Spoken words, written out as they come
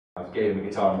I gave him a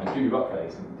guitar and went, do your rock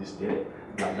face, and he just did it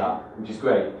like that, which is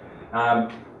great.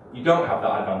 You don't have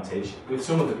that advantage with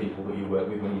some of the people that you work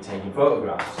with when you're taking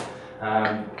photographs.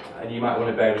 And you might want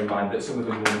to bear in mind that some of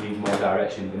them will need more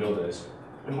direction than others.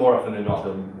 And more often than not,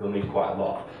 they'll need quite a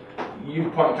lot. You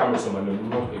point a camera at someone and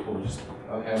most people will just,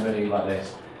 okay, I'm ready like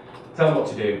this. Tell them what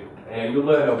to do. You'll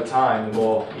learn over time the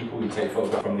more people you take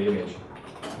photographs from the image.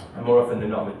 And more often than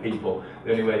not with people,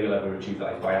 the only way you'll ever achieve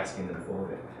that is by asking them for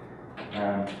it.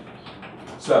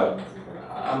 So,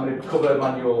 I'm going to cover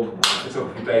manual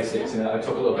photography basics, and I'll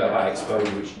talk a little bit about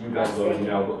exposure, which you guys already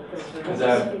know. But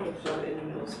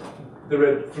there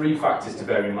are 3 factors to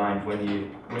bear in mind when you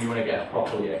want to get a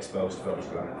properly exposed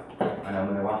photograph. And I'm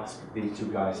going to ask these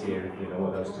 2 guys here if you know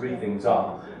what those 3 things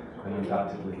are, and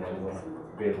undoubtedly they will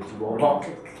be able to warm up.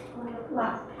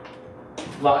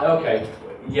 Light, okay,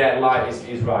 yeah, light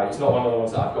is right. It's not one of the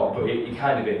ones that I've got, but it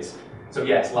kind of is. So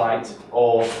yes, light,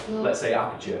 or let's say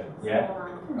aperture, yeah?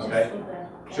 Okay?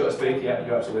 Shutter speed, yeah,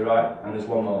 you're absolutely right. And there's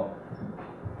one more,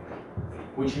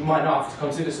 which you might not have to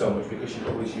consider so much because you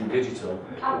probably shoot digital.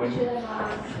 Aperture,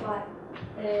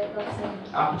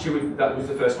 aperture, that was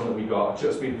the first one that we got.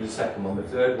 Shutter speed was the second one. The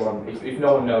third one, if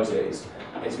no one knows it,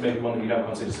 it's maybe one that you don't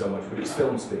consider so much, but it's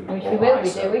film speed. Which we will be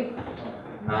doing.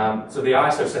 So the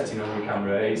ISO setting on your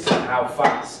camera is how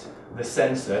fast the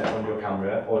sensor on your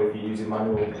camera, or if you're using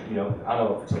manual,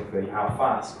 analog photography, how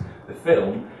fast the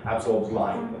film absorbs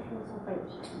light.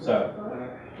 So,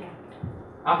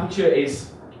 aperture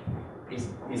is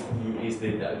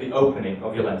the opening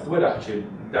of your lens. The word aperture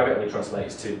directly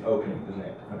translates to opening, doesn't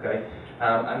it? Okay,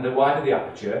 and the wider the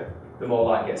aperture, the more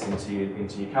light gets into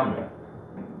your camera.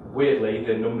 Weirdly,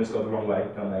 the numbers go the wrong way,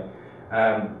 don't they?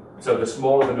 So the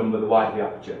smaller the number, the wider the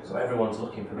aperture. So everyone's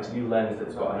looking for this new lens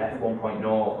that's got an f1.0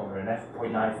 or an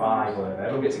f.95 or whatever.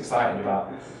 Everyone gets excited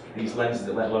about these lenses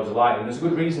that let loads of light in. There's a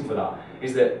good reason for that,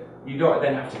 is that you don't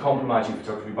then have to compromise your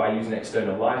photography by using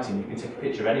external lighting. You can take a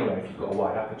picture anywhere if you've got a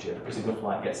wide aperture, because enough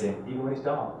light gets in, even when it's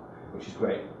dark, which is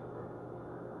great.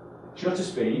 Shutter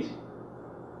speed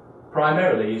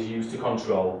primarily is used to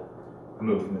control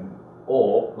movement,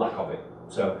 or lack of it.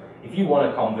 So if you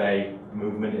want to convey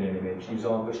movement in an image, use a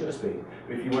longer shutter speed.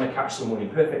 But if you want to catch someone in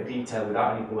perfect detail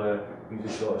without any blur, use a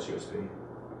shorter shutter speed.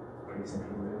 Pretty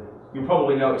simple, really. You'll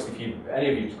probably notice if any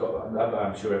of you've got,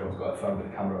 I'm sure everyone's got a phone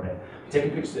with a camera on it. If you're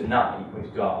taking pictures at night when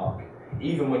it's dark,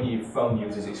 even when your phone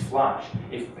uses its flash,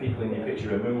 if people in your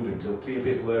picture are moving, they'll be a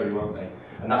bit blurry, won't they?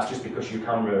 And that's just because your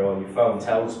camera or your phone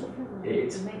tells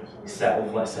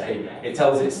itself, let's say, it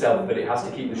tells itself that it has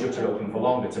to keep the shutter open for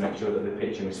longer to make sure that the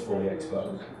picture is fully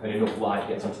exposed and enough light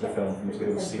gets onto the film for you to be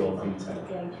able to see all the detail.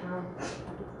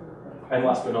 And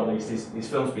last but not least is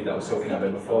film speed that I was talking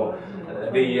about before.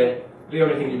 The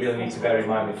only thing you really need to bear in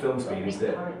mind with film speed is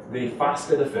that the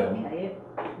faster the film,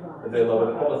 the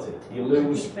lower the quality. You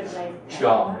lose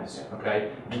sharpness,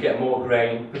 okay? You get more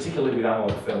grain, particularly with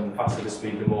analog film. The faster the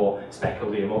speed, the more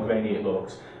speckledy and more grainy it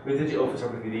looks. With digital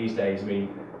photography these days, I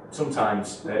mean,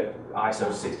 sometimes at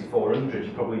ISO 6400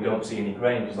 you probably don't see any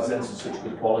grain because the sensor's such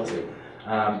good quality.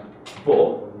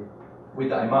 But with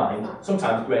that in mind,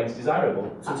 sometimes grain is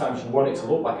desirable. Sometimes you want it to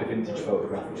look like a vintage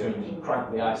photograph, which means you crank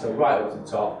the ISO right up to the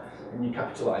top and you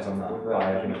capitalise on that by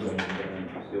having grain.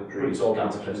 But it's all down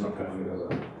to personal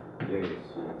preference. I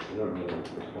don't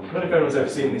know if anyone's ever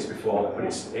seen this before, but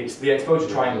it's the exposure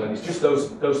triangle, and it's just those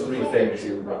 3 things.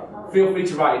 Feel free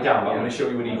to write it down, but I'm going to show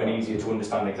you an even easier to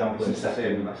understand example in a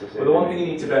second. But the one thing you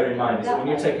need to bear in mind is that when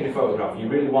you're taking a photograph, you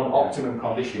really want optimum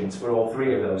conditions for all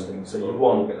 3 of those things. So you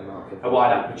want a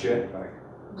wide aperture,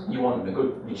 you want a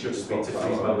good shutter speed to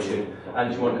freeze motion,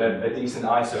 and you want a decent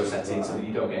ISO setting so that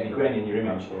you don't get any grain in your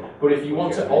image. But if you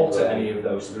want to alter any of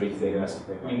those 3 things,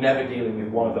 you're never dealing with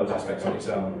one of those aspects on its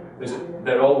own.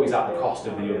 They're always at the cost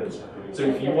of the others. So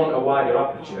if you want a wider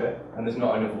aperture and there's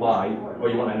not enough light, or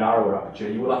you want a narrower aperture,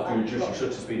 you will have to adjust your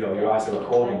shutter speed or your ISO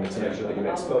accordingly to make sure that your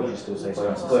exposure still stays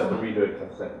consistent. I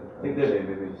think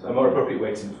a more appropriate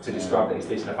way to describe that is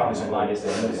this, and I found this online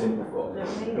yesterday, I've never seen it before.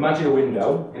 Imagine a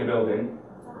window in a building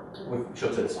with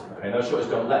shutters. Okay, those shutters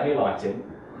don't let any light in.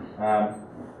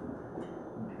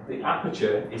 The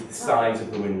aperture is the size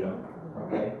of the window.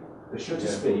 Okay, the shutter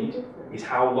speed is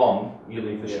how long you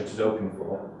leave the shutters open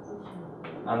for,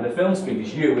 and the film speed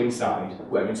is you inside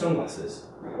wearing sunglasses.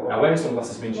 Now, wearing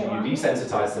sunglasses means you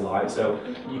desensitise the light, so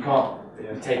you can't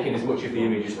take in as much of the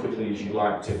image as quickly as you'd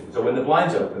like to. So when the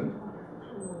blinds open,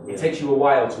 it takes you a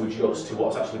while to adjust to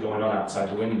what's actually going on outside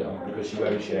the window because you're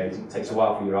wearing shades. It takes a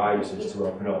while for your irises to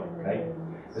open up. Okay?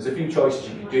 There's a few choices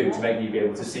you can do to make you be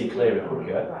able to see clearer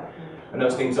quicker, and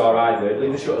those things are either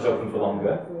leave the shutters open for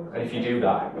longer, and if you do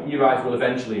that, your eyes will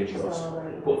eventually adjust,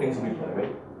 but things will be blurry.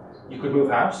 You could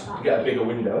move house, you get a bigger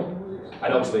window,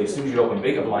 and obviously as soon as you open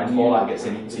bigger blinds, more light gets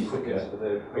in, you can see quicker.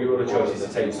 But your other choice is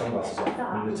to take your sunglasses off.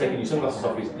 And taking your sunglasses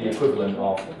off is the equivalent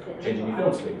of changing your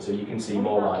film speed, so you can see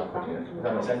more light quicker. Does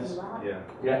that make sense? Yeah.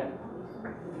 Yeah?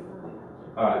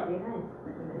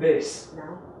 Alright. This,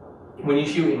 when you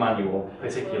shoot in manual,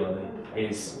 particularly,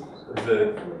 is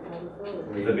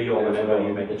the be-all and end-all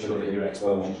in making sure that your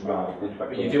exposure is right.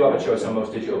 But you do have a choice on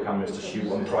most digital cameras to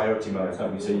shoot on priority mode,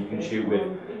 don't you? So you can shoot with,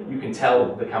 you can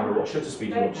tell the camera what shutter speed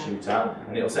you want to shoot at,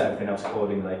 and it'll set everything else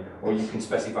accordingly. Or you can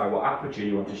specify what aperture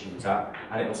you want to shoot at,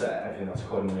 and it'll set everything else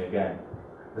accordingly again.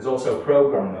 There's also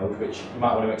program mode, which you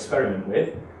might want to experiment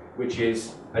with, which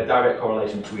is a direct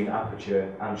correlation between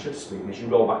aperture and shutter speed. And as you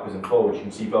roll backwards and forwards, you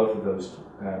can see both of those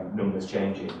numbers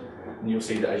changing. And you'll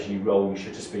see that as you roll your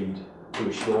shutter speed to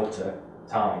a shorter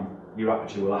time, your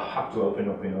aperture will have to open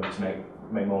up in order to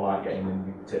make more light getting in,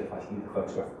 you take the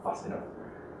photograph fast enough,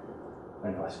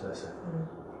 and vice versa.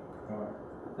 Alright.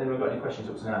 Anyone got any questions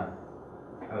up to now?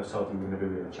 I was told you were going to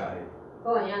be really chatty.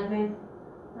 Go on, Yasmin.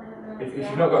 If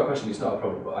you've not got a question, it's not a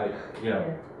problem, but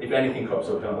if anything crops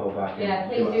up, don't hold back. Yeah,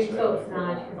 please do talk to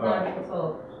Nigel, because Nigel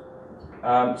will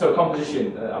talk. So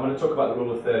composition, I'm going to talk about the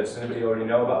rule of thirds. Does anybody already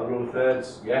know about the rule of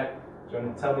thirds? Yeah? Do you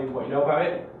want to tell me what you know about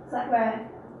it? It's like where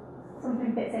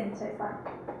something fits into it, like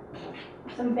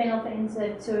something will fit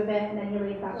into two of it and then you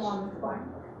leave that one blank.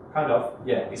 Kind of,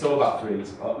 yeah. It's all about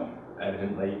threes,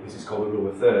 evidently, because it's called the rule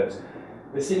of thirds.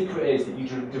 The secret is that you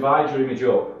divide your image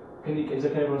up. Can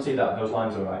everyone see that? Those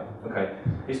lines are right. Okay.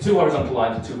 It's two horizontal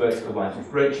lines and two vertical lines, which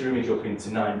breaks your image up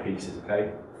into 9 pieces,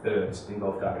 okay? Thirds in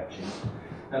both directions.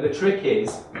 Now the trick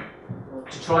is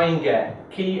to try and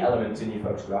get key elements in your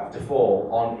photograph to fall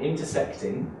on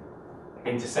intersections,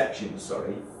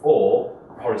 or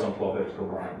horizontal or vertical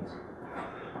lines.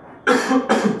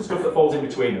 Stuff that falls in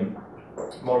between them,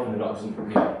 more often than not,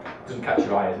 doesn't catch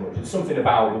your eye as much. There's something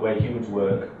about the way humans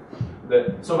work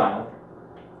that somehow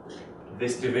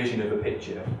this division of a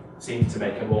picture seems to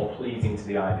make a more pleasing to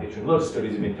the eye picture. And loads of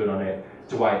studies have been done on it,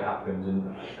 to why it happens,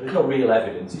 and there's no real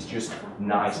evidence, it's just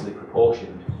nicely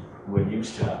proportioned. We're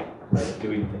used to that way of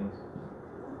doing things.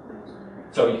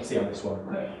 So you can see on this one,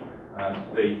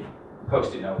 the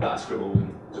post-it note that I scribbled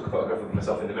and took a photograph of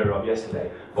myself in the mirror of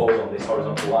yesterday falls on this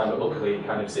horizontal line, but luckily it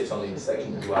kind of sits on the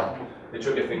intersection as well. The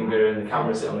trigger finger and the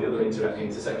camera sit on the other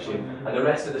intersection, and the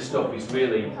rest of the stuff is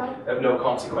really of no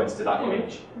consequence to that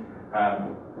image.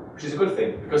 Which is a good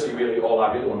thing, because all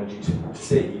I really wanted you to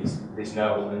see is this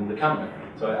note and the camera.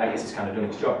 So I guess it's kind of done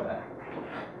its job there.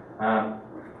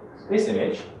 This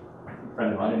image, a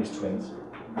friend of mine and his twins,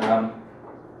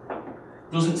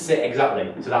 doesn't sit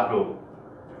exactly to that rule.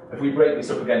 If we break this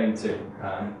up again into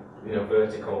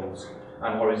verticals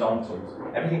and horizontals,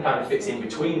 everything kind of fits in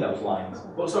between those lines,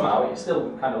 but somehow it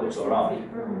still kind of looks alright.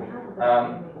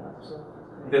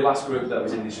 The last group that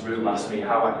was in this room asked me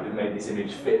how I could have made this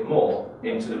image fit more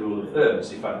into the rule of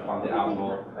thirds if I'd planned it out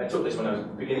more. I took this when I was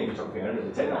beginning photography, I didn't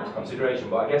really take that into consideration,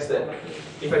 but I guess that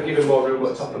if I'd given more room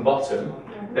at top and bottom,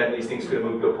 then these things could have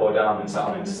moved up or down and sat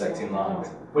on intersecting lines.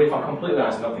 But if I'm completely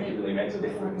honest, I don't think it really makes a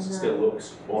difference. It still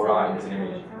looks alright as an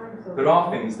image. There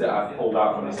are things that I've pulled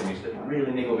out from this image that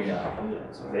really niggle me now.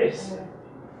 This is a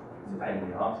pain in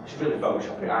the arse. I should really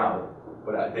Photoshop it out.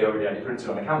 But they already had it printed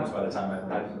on the canvas by the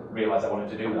time I realised I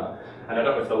wanted to do that. And I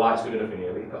don't know if the light's good enough in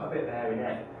here, but it's got a bit of hair in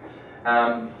it.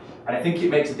 And I think it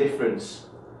makes a difference.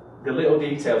 The little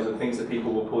details and things that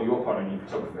people will pull you up on in your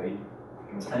photography,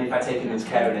 and if I'd taken this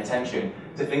care and attention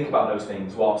to think about those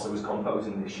things whilst I was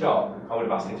composing this shot, I would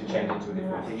have asked him to change it to a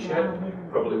different t-shirt.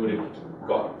 Probably would have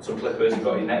got some clippers and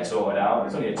got his neck sorted out.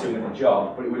 It's only a 2-minute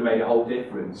job, but it would have made a whole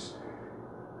difference.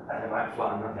 And I might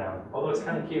flatten that down. Although it's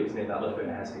kind of cute, isn't it? That little bit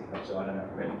of hair sticking up, so I don't know,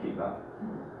 maybe keep that.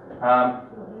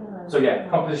 So yeah,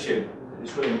 composition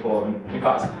is really important. In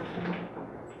fact,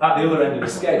 at the other end of the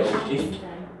scale,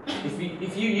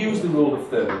 if you use the rule of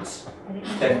thirds,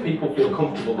 then people feel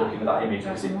comfortable looking at that image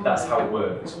because that's how it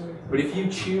works. But if you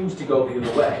choose to go the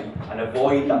other way and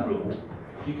avoid that rule,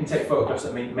 you can take photographs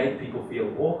that make people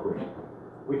feel awkward,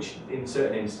 which in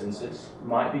certain instances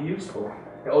might be useful.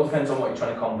 It all depends on what you're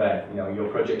trying to convey. Your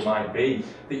project might be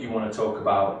that you want to talk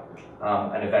about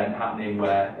an event happening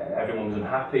where everyone's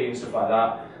unhappy and stuff like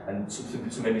that, and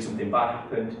maybe something bad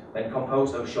happened. Then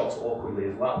compose those shots awkwardly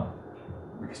as well,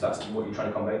 because that's what you're trying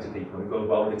to convey to people. It goes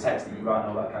well with the text that you write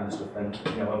and all that kind of stuff. Then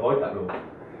avoid that rule.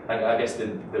 And I guess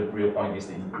the real point is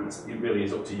that it really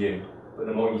is up to you. But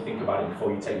the more you think about it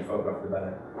before you take your photograph, the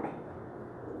better.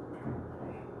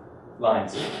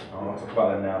 Lines. I'll talk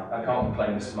about them now. I can't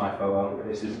claim this is my photo.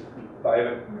 This is by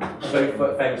a very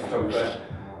famous photographer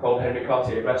called Henri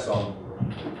Cartier-Bresson,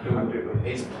 who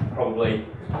is probably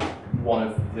one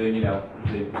of the,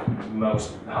 the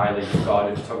most highly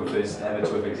regarded photographers ever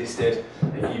to have existed.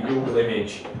 If you Google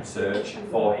image search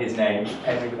for his name,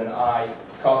 Henry with an I,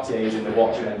 Cartier's in the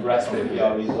watch and then breast with the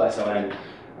R-E-S-O-N,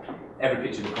 every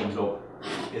picture that comes up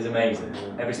is amazing.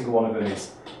 Every single one of them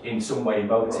is in some way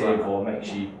emotive or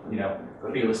makes you,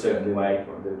 feel a certain way.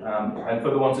 And for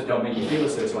the ones that don't make you feel a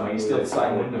certain way, you're still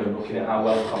sat in wonder and looking at how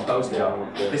well composed they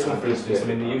are. This one, for instance,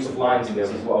 the use of lines in this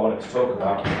is what I wanted to talk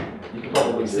about. You can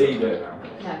probably see that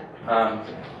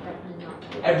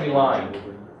every line,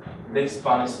 this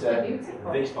banister,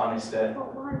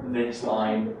 this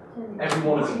line, every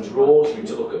one of them draws you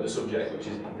to look at the subject, which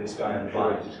is this guy on the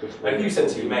bike. And if you said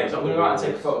to your mates, I'm going to go out and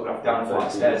take a photograph down a flight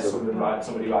of stairs of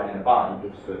somebody riding a bike,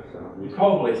 you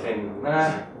probably think,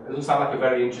 nah, it doesn't sound like a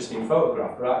very interesting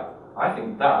photograph, but I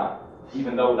think that,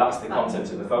 even though that's the content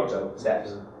of the photo,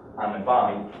 steps and the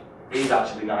bike, is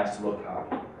actually nice to look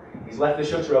at. He's left the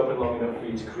shutter open long enough for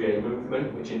you to create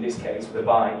movement, which in this case, with the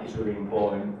bike, is really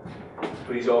important.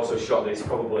 But he's also shot this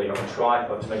probably on a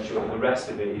tripod to make sure that the rest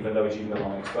of it, even though he's using a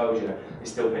long exposure, is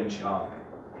still pin sharp.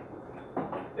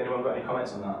 Anyone got any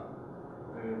comments on that?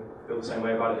 Feel the same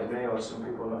way about it as me, or some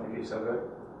people not think it's so good?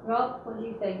 Rob, what do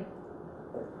you think?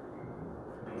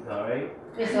 It's alright.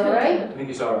 It's alright? I think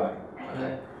it's alright.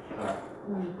 Alright. I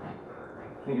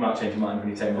think you might change your mind when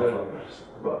you take more photographs,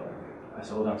 but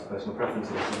that's all down to personal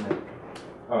preferences, isn't it?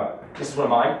 Alright, this is one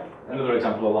of mine. Another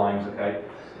example of lines, okay?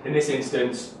 In this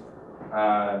instance,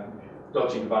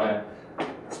 Dolce & Gabbana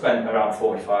spent around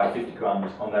 45, 50 grand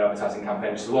on their advertising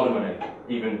campaign, which is a lot of money,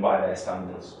 even by their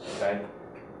standards, okay?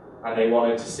 And they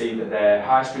wanted to see that their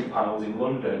high street panels in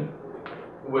London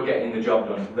were getting the job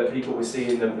done, that people were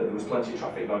seeing them, that there was plenty of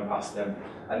traffic going past them,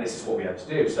 and this is what we had to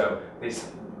do. So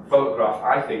this photograph,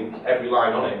 I think, every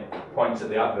line on it points at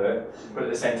the advert, but at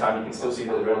the same time you can still see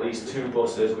that there are at least 2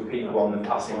 buses with people on them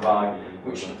passing by,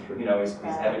 which is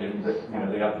evident that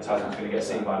the advertisement's going to get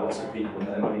seen by lots of people and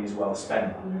that the money is well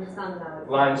spent.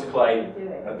 Lines play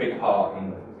a big part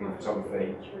in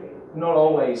photography. Not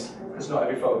always, because not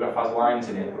every photograph has lines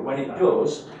in it, but when it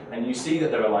does, and you see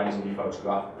that there are lines in your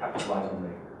photograph, capitalise on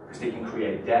them, because they can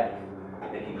create depth,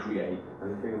 they can create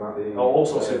all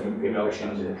sorts of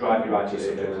emotions and drive you out to your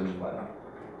subject and stuff like that.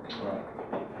 Right.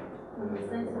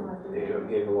 It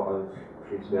gave a lot of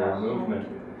movement.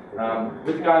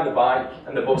 With the guy on the bike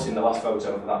and the bus in the last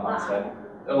photo for that matter,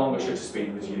 a longer shutter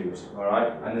speed was used,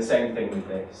 alright? And the same thing with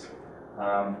this.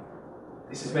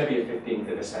 This is maybe a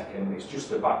 15th of a second, it's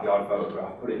just a backyard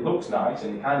photograph, but it looks nice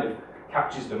and it kind of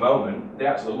captures the moment. They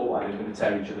actually look like they're going to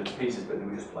tear each other to pieces, but they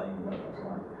were just playing the moment.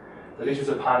 So this was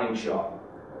a panning shot,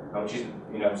 which is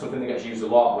something that gets used a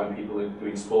lot when people are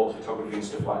doing sports photography and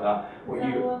stuff like that.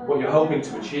 What you're hoping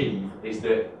to achieve is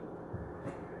that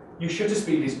your shutter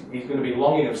speed is going to be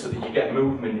long enough so that you get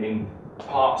movement in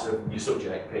parts of your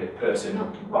subject, person,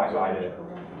 bike rider,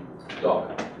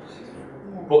 dog.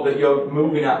 But that you're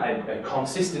moving at a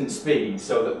consistent speed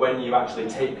so that when you actually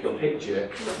take your picture,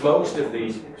 most of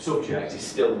the subject is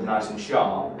still nice and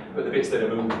sharp, but the bits that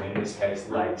are moving, in this case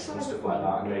legs and stuff like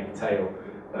that, and maybe tail,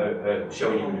 are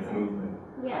showing you enough movement.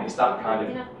 And it's that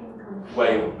kind of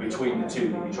way between the two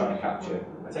that you're trying to capture.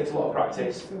 It takes a lot of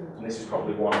practice, and this is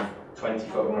probably one of 20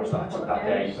 photographs that I took that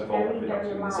day of all of them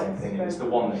doing the same thing, and it's the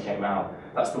one that came out.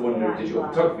 That's the wonder of digital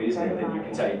photography, isn't it? That you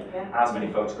can take as many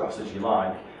photographs as you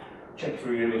like, check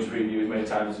through your image review as many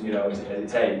times as it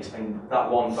takes, and that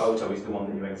one photo is the one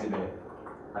that you exhibit,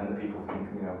 and the people think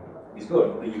is good,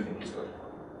 or that you think is good.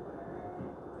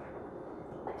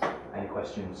 Any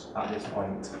questions at this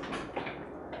point?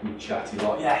 You chatty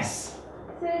lot. Yes.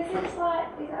 So is this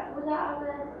would that have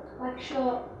a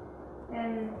short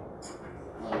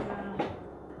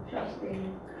short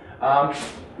screen?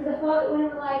 Because I thought that when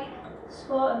it was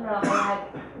sport and roll,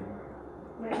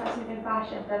 when it's something in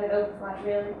fashion, then it opens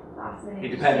really fast and it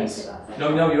depends.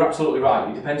 No, you're absolutely right.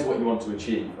 It depends what you want to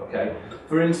achieve, okay?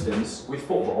 For instance, with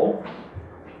football,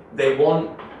 they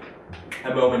want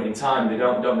a moment in time,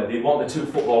 don't they? They want the 2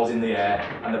 footballs in the air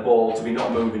and the ball to be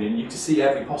not moving, and you to see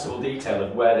every possible detail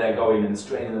of where they're going and the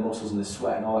strain of the muscles and the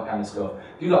sweat and all that kind of stuff.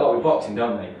 They do that a lot with boxing,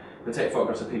 don't they? They take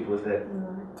photographs of people with their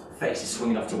faces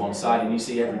swinging off to one side, and you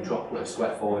see every droplet of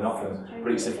sweat falling off them,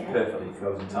 but it's a perfectly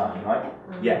frozen time, right?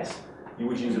 Yes. You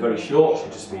would use a very short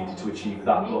shutter speed to achieve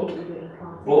that look.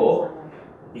 But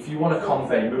if you want to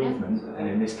convey movement, and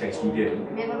in this case you do,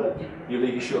 you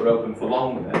leave your shutter open for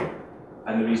longer,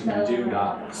 and the reason you do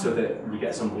that so that you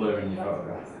get some blur in your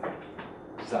photograph.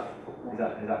 Is that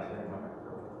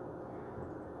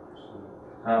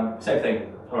clear? Same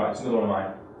thing. Alright, it's another one of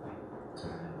mine.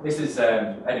 This is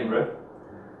Edinburgh.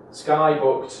 Sky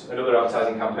booked another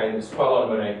advertising campaign that's quite a lot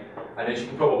of money, And as you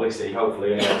can probably see,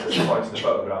 hopefully, anyway, to the point of the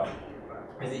photograph,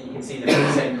 is that you can see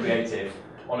the same creative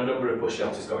on a number of bus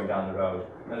shelters going down the road.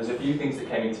 And there's a few things that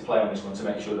came into play on this one to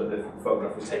make sure that the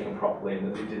photograph was taken properly and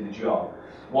that they did the job.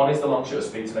 One is the long shutter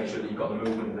speed to make sure that you've got the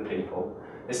movement of the people.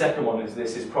 The second one is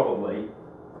this is probably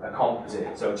a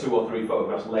composite, so 2 or 3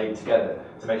 photographs laid together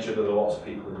to make sure that there are lots of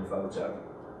people in the photo.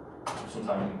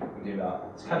 Sometimes we can do that.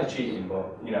 It's kind of cheating,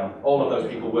 but you know, all of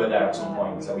those people were there at some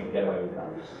point, so we can get away with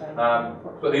it.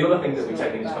 But the other thing that we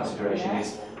take into consideration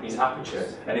is aperture,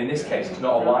 and in this case, it's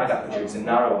not a wide aperture; it's a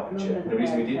narrow aperture. And the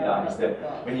reason we did that is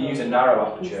that when you use a narrow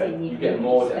aperture, you get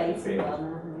more depth of field.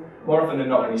 More often than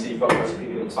not, when you see photos of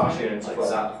people in fashion and stuff like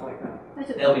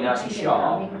that, they'll be nice and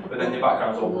sharp, but then the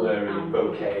background's all blurry,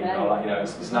 bokeh, and all that. You know,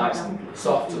 it's nice and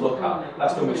soft to look at.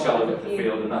 That's done with shallow depth of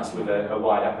field, and that's with a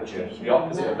wide aperture. The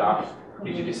opposite of that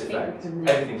gives you this effect.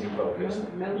 Everything's in focus.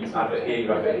 You advert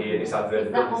here, this advert,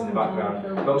 the buttons in the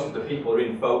background. Most of the people are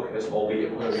in focus,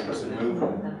 albeit blurry because of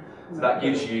movement. So that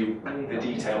gives you the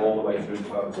detail all the way through the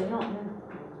photo.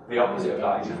 The opposite of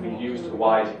that is if we used a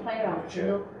wide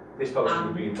aperture, this poster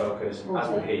would be in focus, as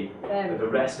would he, but the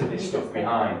rest of this stuff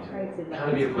behind kind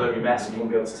of be a blurry mess, and you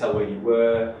wouldn't be able to tell where you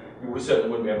were. You certainly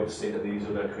wouldn't be able to see that these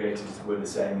other creatives were the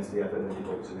same as the other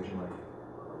books originally.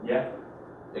 Yeah?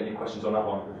 Any questions on that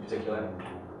one in particular?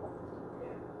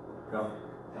 No?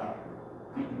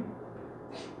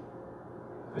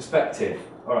 Perspective.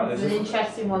 Alright, there's an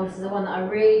interesting one. This is the one that I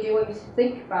really do want you to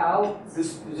think about.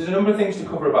 There's a number of things to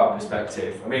cover about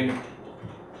perspective. I mean,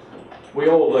 we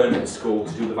all learn at school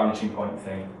to do the vanishing point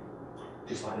thing,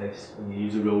 just like this, when you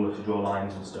use a ruler to draw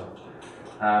lines and stuff.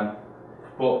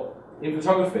 But in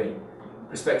photography,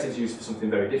 perspective is used for something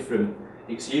very different.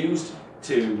 It's used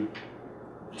to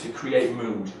create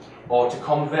mood, or to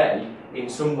convey in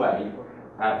some way,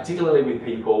 particularly with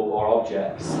people or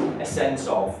objects, a sense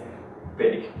of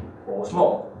big or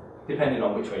small, depending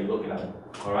on which way you're looking at them.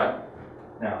 All right?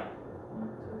 Now,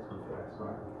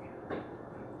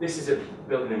 this is a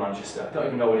building in Manchester. I don't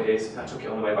even know what it is. I took it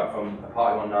on the way back from a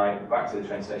party one night, back to the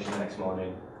train station the next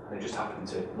morning, and I just happened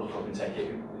to look up and take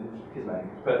it. It's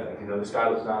perfect. You know, the sky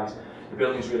looks nice. The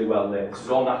building's really well lit. This is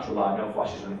all natural light, no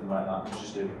flashes or anything like that. It's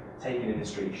just a taken in the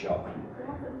street shot.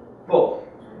 But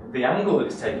the angle that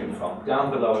it's taken from,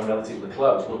 down below and relatively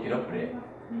close, looking up at it,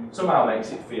 somehow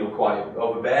makes it feel quite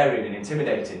overbearing and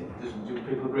intimidating. Do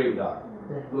people agree with that?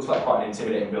 It looks like quite an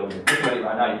intimidating building. Looking at it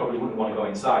right now, you probably wouldn't want to go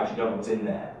inside because you don't know what's in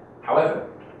there. However,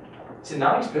 it's a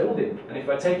nice building, and if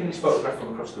I'd taken this photograph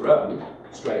from across the road,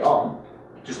 straight on,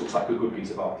 it just looks like a good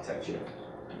piece of architecture.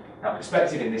 Now,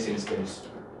 perspective in this instance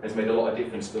has made a lot of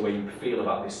difference to the way you feel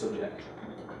about this subject.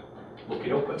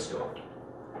 Looking up at stuff.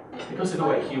 Because of the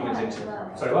way humans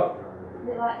interact. Sorry, what?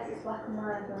 It likes it's black and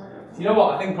white. You know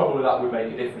what? I think probably that would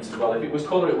make a difference as well. If it was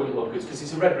colour, it wouldn't look as, because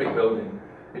it's a red brick building,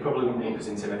 it probably wouldn't look as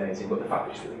intimidating, but the fact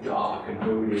that it's really dark and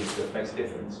moody and stuff makes a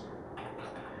difference.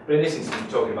 But in this instance, we're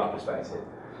talking about perspective.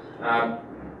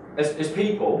 As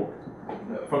people,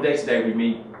 from day to day, we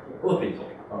meet other people,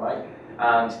 alright?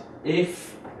 And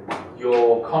if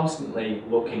you're constantly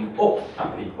looking up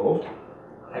at people,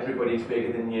 everybody's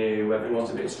bigger than you, everyone's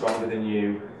a bit stronger than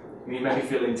you, you maybe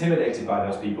feel intimidated by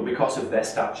those people because of their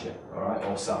stature, alright,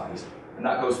 or size. And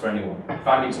that goes for anyone. If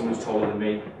I meet someone who's taller than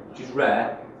me, which is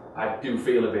rare, I do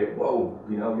feel a bit, whoa,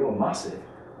 you know, you're massive,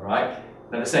 alright?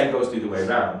 Then the same goes the other way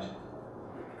around.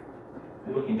 If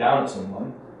you're looking down at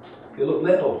someone, they look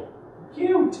little,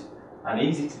 cute, and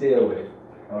easy to deal with,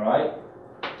 alright?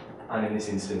 And in this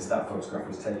instance, that photograph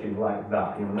was taken like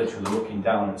that, you know, literally looking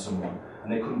down at someone,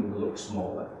 and they couldn't look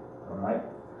smaller, alright?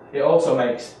 It also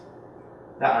makes,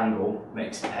 that angle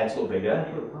makes the heads look bigger,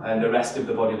 and the rest of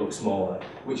the body look smaller,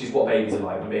 which is what babies are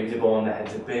like. When babies are born, their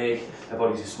heads are big, their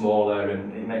bodies are smaller,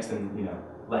 and it makes them, you know,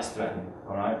 less threatening,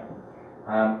 alright?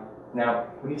 Now,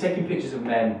 when you're taking pictures of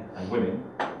men and women,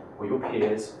 or your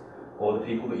peers, or the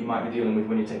people that you might be dealing with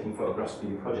when you're taking photographs for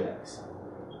your projects,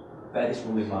 bear this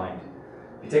rule in mind.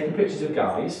 If you're taking pictures of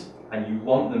guys, and you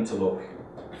want them to look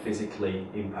physically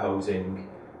imposing,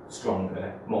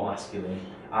 stronger, more masculine,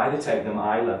 either take them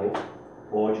eye level,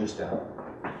 or just down.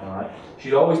 Alright? You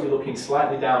should always be looking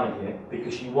slightly down at you,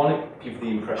 because you want to give the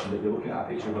impression that you're looking at a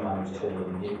picture of a man who's taller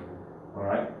than you.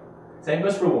 Alright? Same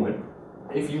goes for a woman.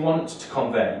 If you want to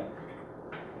convey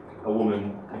a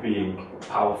woman being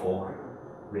powerful,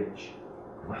 rich,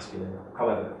 masculine,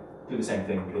 however, do the same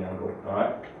thing with the angle,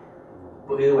 alright?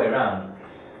 But the other way around,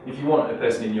 if you want a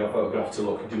person in your photograph to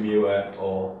look demure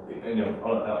or, you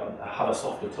know, have a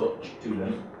softer touch to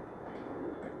them,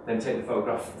 then take the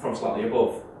photograph from slightly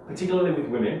above. Particularly with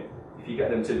women, if you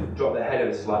get them to drop their head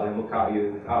ever so slightly and look at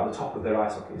you out the top of their eye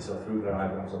sockets or through their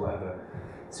eyebrows or whatever,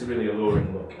 It's a really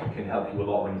alluring look. It can help you a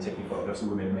lot when you're taking photographs of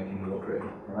women and making them look pretty,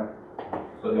 right?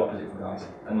 But the opposite for guys,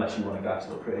 unless you want a guy to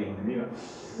look pretty in the mirror.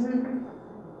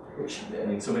 Which,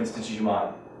 in some instances you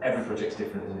might. Every project's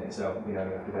different, isn't it? So, you know,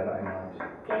 you have to bear that in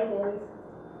mind.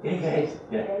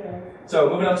 Yeah. So,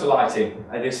 moving on to lighting.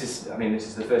 This is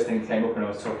the first thing that came up when I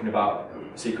was talking about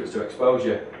secrets to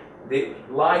exposure. The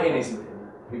lighting it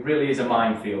really is a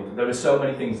minefield. There are so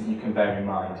many things that you can bear in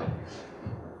mind.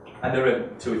 And there are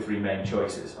 2 or 3 main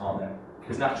choices, aren't there?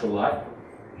 There's natural light,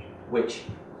 which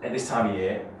at this time of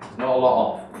year, there's not a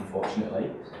lot of,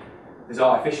 unfortunately. There's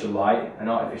artificial light, and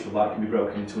artificial light can be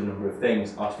broken into a number of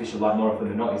things. Artificial light, more often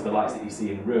than not, is the lights that you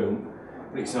see in the room,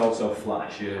 but it's also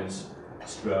flashes,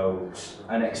 strobes,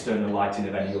 and external lighting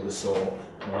of any other sort.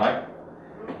 Alright?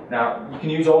 Now, you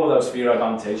can use all of those for your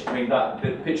advantage. I mean,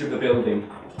 the picture of the building,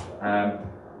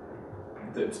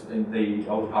 the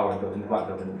older power building, the black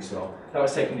building that we saw, that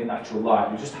was taken in natural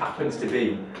light. It just happens to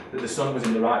be that the sun was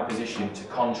in the right position to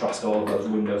contrast all of those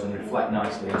windows and reflect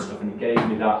nicely and stuff, and it gave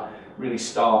me that really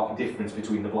stark difference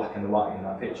between the black and the white in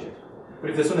that picture. But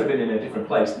if the sun had been in a different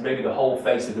place, maybe the whole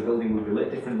face of the building would be lit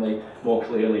differently, more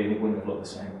clearly, and it wouldn't have looked the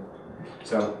same.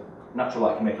 So natural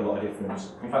light can make a lot of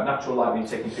difference. In fact, natural light, when you're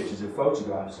taking pictures of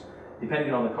photographs,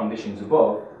 depending on the conditions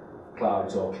above,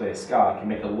 clouds or clear sky, can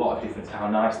make a lot of difference to how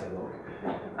nice they look.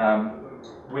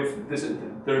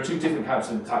 There are 2 different types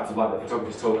of light that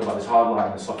photographers talk about. There's hard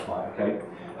light and the soft light. Okay,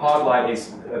 hard light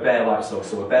is a bare light source,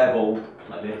 so a bare bulb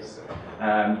like this,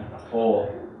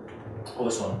 or the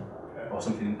sun, or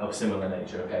something of similar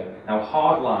nature. Okay. Now,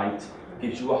 hard light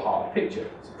gives you a hard picture.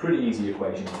 It's a pretty easy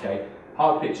equation. Okay.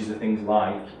 Hard pictures are things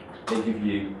like they give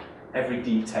you every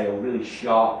detail, really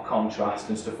sharp contrast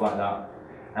and stuff like that.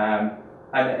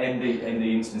 And in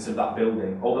the instance of that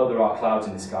building, although there are clouds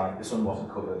in the sky, the sun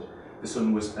wasn't covered. The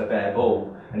sun was a bare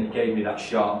bulb, and it gave me that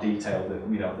sharp detail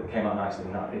that came out nicely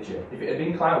in that picture. If it had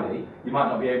been cloudy, you might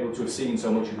not be able to have seen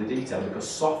so much of the detail, because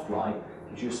soft light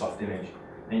gives you a soft image.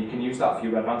 And you can use that for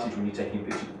your advantage when you're taking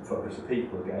photographs of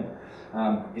people again.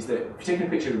 Is that if you're taking a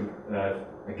picture of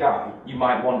a guy, you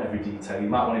might want every detail. You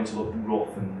might want him to look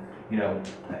rough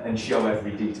and show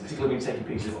every detail. Particularly when you're taking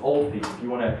pictures of old people, if you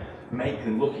want to make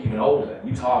them look even older,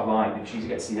 use hard light, because you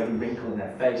get to see every wrinkle in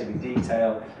their face, every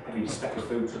detail, every speck of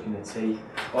food stuck in their teeth,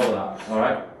 all of that. All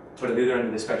right. But at the other end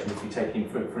of the spectrum, if you're taking,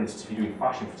 for instance, if you're doing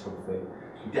fashion photography,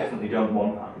 you definitely don't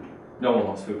want that. No one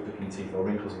wants food stuck in teeth or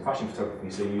wrinkles in fashion photography,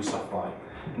 so you use soft light.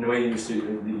 And the way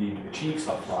you achieve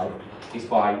soft light is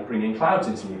by bringing clouds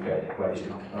into the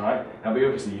equation. All right. Now,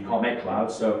 obviously, you can't make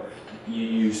clouds, so you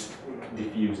use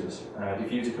diffusers.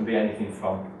 Diffuser can be anything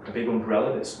from a big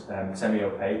umbrella that's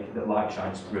semi-opaque that light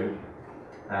shines through,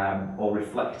 or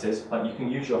reflectors. Like you can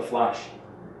use your flash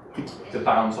to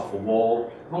bounce off a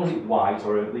wall, as long as it's white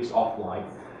or at least off light.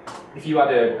 If you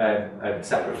had a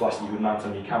separate flash that you would mount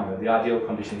on your camera, the ideal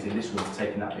conditions in this room for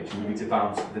taking that picture would be to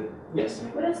bounce the... Yes?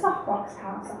 Would a softbox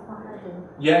count?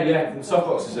 Yeah.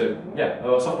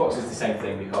 Softbox is the same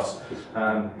thing, because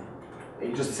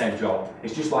it does the same job.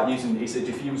 It's just like it's a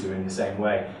diffuser in the same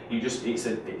way.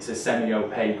 It's a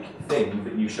semi-opaque thing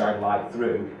that you shine light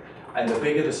through, and the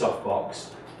bigger the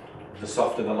softbox, the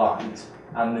softer the light,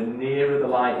 and the nearer the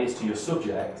light is to your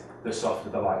subject, the softer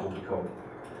the light will become.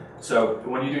 So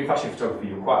when you're doing fashion photography,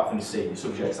 you'll quite often see your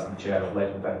subjects on the chair or laid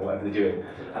on the bed or whatever they're doing,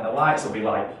 and the lights will be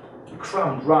like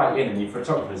crammed right in, and your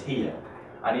photographer's here,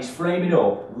 and he's framing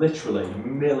up literally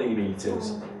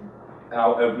millimetres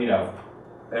out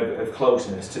of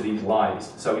closeness to these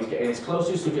lights. So he's getting as close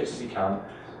to his subjects as he can,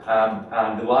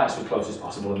 and the lights are as close as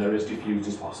possible, and they're as diffused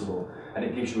as possible, and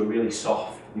it gives you a really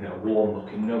soft, warm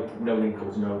look, and no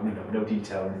wrinkles, no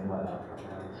detail or anything like that.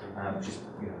 Just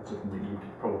something that you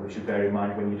probably should bear in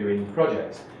mind when you're doing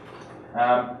projects.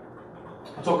 I'll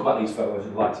talk about these photos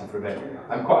of lighting for a bit.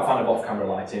 I'm quite a fan of off-camera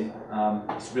lighting.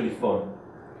 It's really fun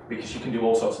because you can do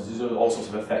all sorts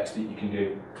of effects that you can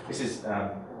do. This is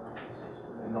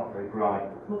not very bright.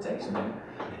 We'll take some in.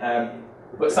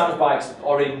 But Sam's bike's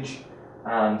orange,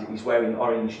 and he's wearing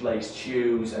orange laced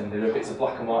shoes, and there are bits of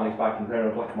black and white on his bike, and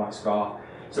wearing a black and white scarf.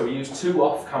 So we used 2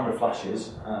 off-camera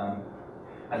flashes.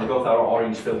 And they both have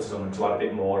orange filters on them to add a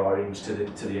bit more orange to the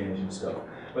image and stuff.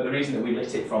 But the reason that we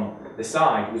lit it from the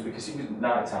side was because it was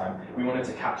night time. We wanted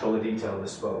to catch all the detail of the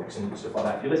spokes and stuff like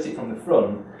that. If you lit it from the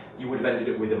front, you would have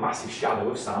ended up with a massive shadow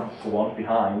of Sam, for one,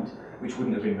 behind, which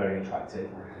wouldn't have been very attractive.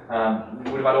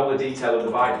 You would have had all the detail of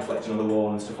the bike reflecting on the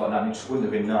wall and stuff like that, and it just wouldn't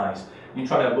have been nice. You're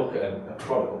trying to look at a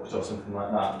product or something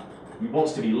like that. It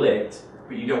wants to be lit,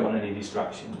 but you don't want any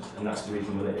distractions, and that's the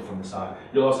reason we lit it from the side.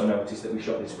 You'll also notice that we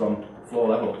shot this from floor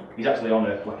level. He's actually on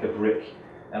a brick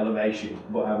elevation,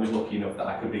 but I was lucky enough that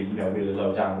I could be, you know, really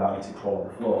low down without having to crawl on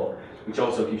the floor, which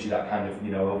also gives you that kind of,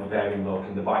 you know, overbearing look,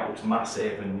 and the bike looks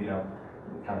massive and, you know,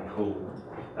 kind of cool,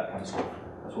 that kind of stuff.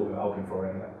 That's what we were hoping for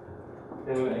anyway.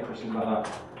 Anyone got any questions about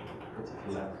that?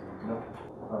 No?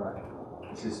 Alright.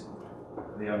 This is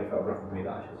the only photograph of me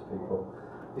that I show to people.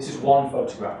 This is one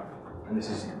photograph, and this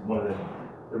is one of the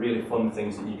really fun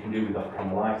things that you can do with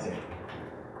off-camera lighting.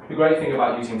 The great thing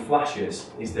about using flashes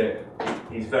is that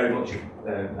it's very much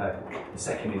a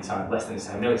second in time, less than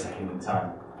a millisecond in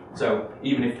time. So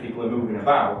even if people are moving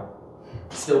about,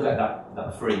 you still get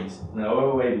that freeze. And the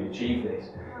only way we achieve this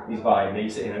is by me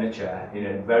sitting in a chair in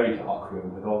a very dark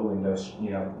room with all the windows,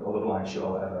 you know, all the blinds shut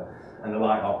or whatever, and the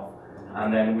light off.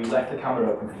 And then we left the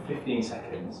camera open for 15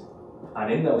 seconds,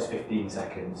 and in those 15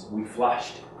 seconds, we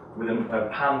flashed with a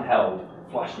handheld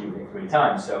flash unit 3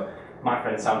 times. So my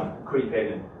friend Sam would creep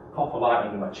in and pop a light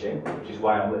under my chin, which is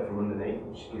why I'm lit from underneath,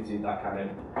 which gives you that kind of,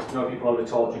 you know, people on the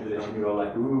torture position, you're all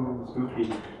like, ooh, spooky.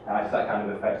 It's that kind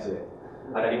of effect to it.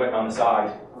 And then he went around the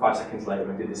side 5 seconds later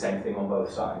and did the same thing on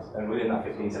both sides. And within that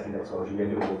 15-second exposure, you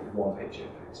end up with one picture.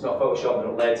 It's not Photoshop, they're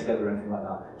not layered together or anything like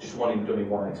that. It's just one done in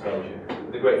one exposure.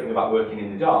 But the great thing about working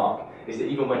in the dark is that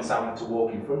even when Sam had to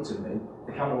walk in front of me,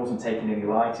 the camera wasn't taking any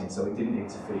lighting, so it didn't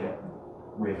interfere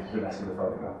with the rest of the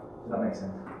photograph. Does that make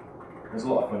sense? There's a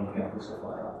lot of fun you can have with stuff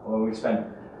like that. Well, we spent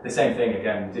the same thing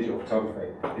again with digital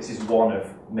photography. This is one of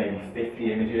maybe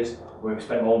 50 images where we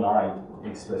spent all night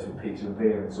interspersed with pizza and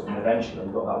beer and stuff, and eventually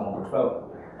we got that one good photo.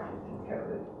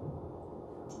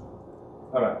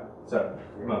 Alright, so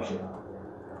emotion.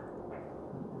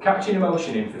 Capturing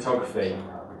emotion in photography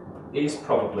is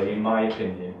probably, in my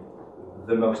opinion,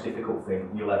 the most difficult thing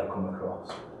you'll ever come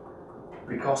across.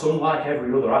 Because unlike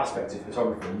every other aspect of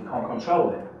photography, you can't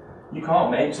control it. You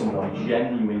can't make someone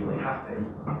genuinely happy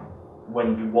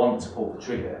when you want to pull the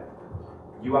trigger.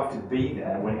 You have to be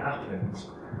there when it happens.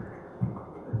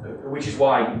 Which is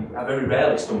why I very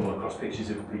rarely stumble across pictures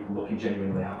of people looking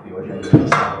genuinely happy or genuinely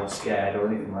sad or scared or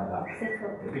anything like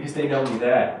that. Because they know you're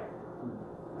there.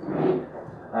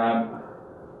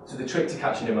 So the trick to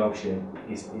catching emotion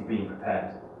is being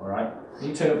prepared, alright? When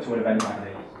you turn up to an event like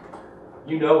this,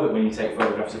 you know that when you take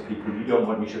photographs of people, you don't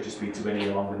want your shutter speed to any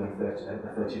longer than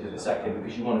a 30th of a second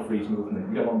because you want to freeze movement.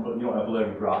 You don't want a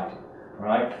blurry ride,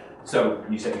 alright? So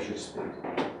you set your shutter speed.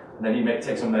 And then you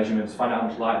take some measurements, find out how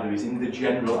much light there is in the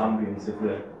general ambience of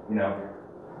the, you know,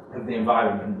 of the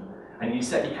environment, and you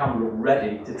set your camera up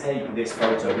ready to take this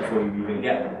photo before you even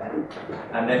get there,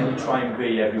 and then you try and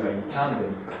be everywhere you can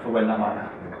be for when that might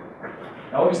happen.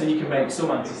 Now obviously you can make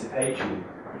some anticipation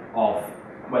of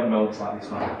when moments like this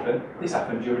might happen. This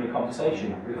happened during a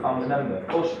conversation with a family member. Of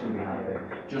course she's going to be happy,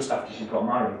 just after she's got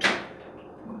married.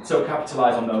 So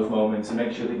capitalise on those moments and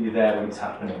make sure that you're there when it's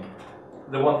happening.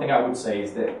 The one thing I would say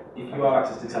is that if you have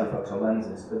access to telephoto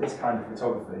lenses for this kind of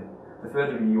photography, the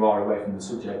further you are away from the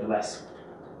subject, the less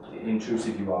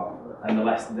intrusive you are, and the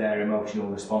less their emotional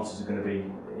responses are going to be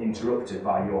interrupted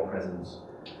by your presence.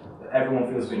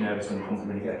 Everyone feels a bit nervous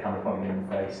when you get a camera pointing in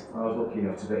the face. I was lucky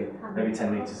enough to be maybe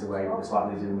 10 metres away with a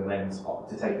slightly zoom lens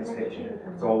to take this picture,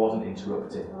 so I wasn't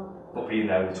interrupted. But being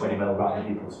there with 20 mil right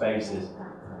in people's faces,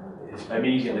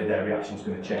 immediately their reaction's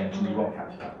going to change and you won't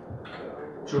catch that.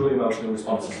 Truly emotional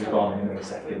responses are gone in a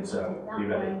second, so be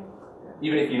ready.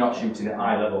 Even if you're not shooting at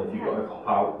eye level, if you've got to pop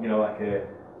out, you know, like a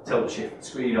tilt shift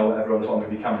screen or whatever on the bottom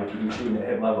of your camera, if you're shooting at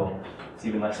hip level, it's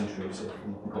even less intrusive.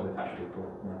 You can probably catch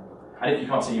people. You know. And if you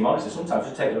can't see your monitor, sometimes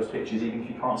just take those pictures even if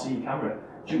you can't see your camera.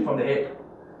 Shoot from the hip.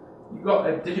 You've got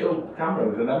a digital camera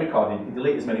with a memory card in, you can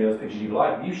delete as many of those pictures you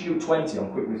like. If you shoot 20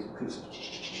 on quick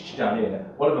down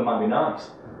here, one of them might be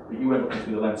nice, but you won't look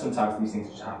through the lens. Sometimes these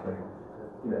things just happen.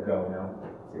 Give it a go, you know.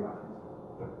 See what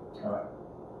happens. Alright.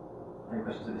 Any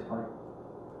questions at this point?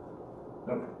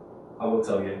 Nope. I will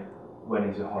tell you,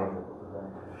 weddings are horrible.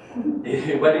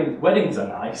 Weddings are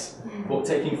nice, but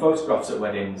taking photographs at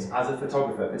weddings as a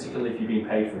photographer, particularly if you're being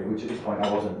paid for it, which at this point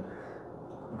I wasn't,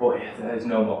 but there's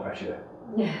no more pressure.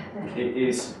 It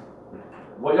is.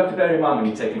 What you have to bear in mind when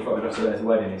you're taking photographs at a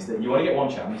wedding is that you only get one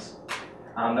chance,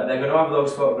 and that they're going to have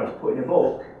those photographs put in a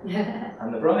book,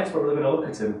 and the bride's probably going to look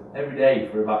at them every day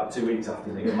for about 2 weeks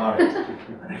after they get married.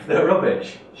 And if they're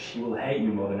rubbish, she will hate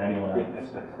you more than anyone else.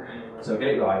 So get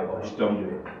it right, or just don't do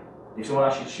it. If someone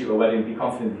asks you to shoot a wedding, be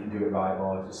confident you can do it right,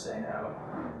 or just say no.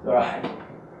 It's alright.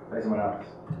 Play someone else.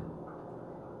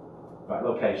 Right,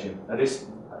 location. Now this,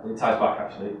 it ties back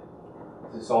actually.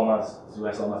 This is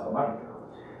where Solmaz got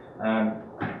married.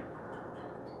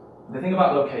 The thing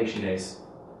about location is,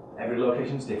 every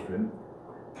location is different,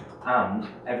 and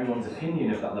everyone's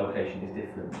opinion of that location is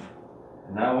different.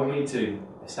 And now what we need to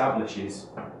establish is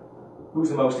who's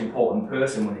the most important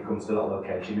person when it comes to that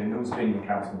location and whose opinion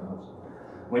counts the most.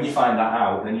 When you find that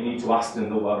out, then you need to ask them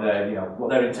what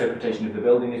their interpretation of the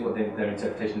building is, what their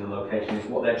interpretation of the location is,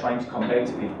 what they're trying to convey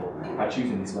to people by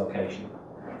choosing this location.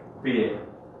 Be it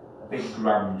a big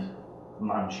grand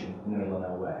mansion in the middle of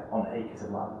nowhere, on acres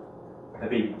of land, a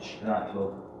beach, a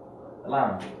nightclub, a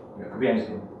lounge, it could be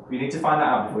anything. You need to find that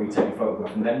out before you take your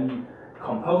photograph, and then you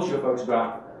compose your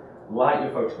photograph, light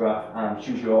your photograph, and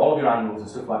choose all of your angles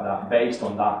and stuff like that based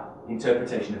on that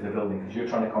interpretation of the building, because you're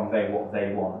trying to convey what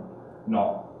they want,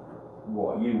 not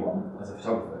what you want as a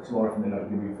photographer, because more often than not you're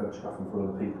going to be photographing for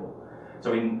other people.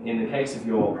 So in the case of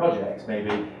your projects,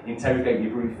 maybe interrogate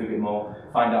your brief a bit more,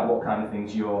 find out what kind of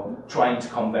things you're trying to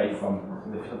convey from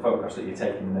the photographs that you're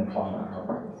taking, and then plan that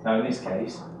out. Now in this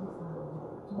case,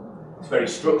 it's very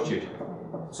structured.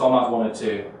 Solmaz wanted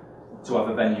to have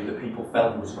a venue that people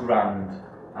felt was grand,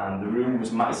 and the room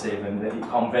was massive, and that it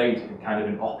conveyed kind of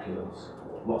an opulence.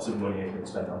 Lots of money has been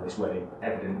spent on this wedding,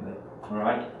 evidently. All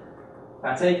right.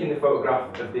 Now, taking the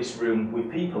photograph of this room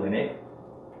with people in it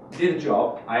did a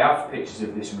job. I have pictures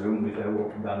of this room with her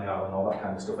walking down the aisle and all that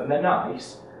kind of stuff, and they're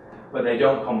nice, but they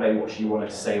don't convey what she wanted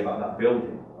to say about that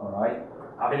building. All right.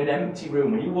 Having an empty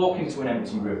room, when you walk into an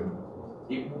empty room,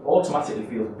 it automatically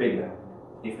feels bigger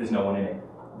if there's no one in it,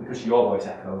 because your voice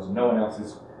echoes and no one else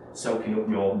is soaking up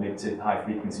your mid to high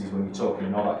frequencies when you're talking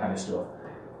and all that kind of stuff.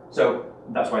 So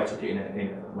that's why I took it in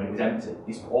when it was empty.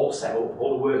 It's all set up,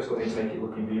 all the work's going in to make it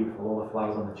looking beautiful, all the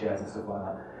flowers on the chairs and stuff like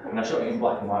that. And I shot it in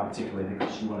black and white particularly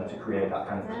because she wanted to create that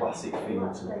kind of classic feel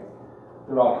to it.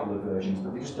 There are coloured versions,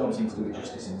 but they just don't seem to do it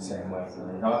justice in the same way.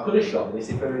 Now I could have shot this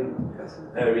if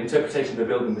her interpretation of the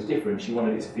building was different. She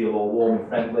wanted it to feel all warm and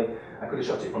friendly. I could have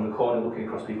shot it from the corner looking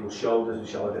across people's shoulders and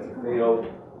shot it at the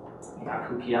field. That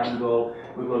cookie angle,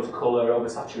 with loads of colour,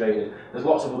 oversaturated. There's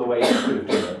lots of other ways you could have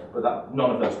done it, but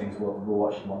none of those things were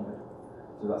what she wanted.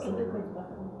 So that's the way.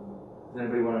 Does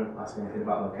anybody want to ask anything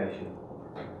about location?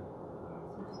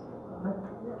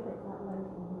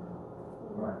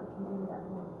 Right.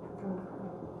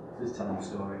 Just telling the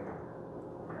story.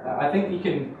 I think you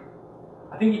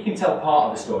can tell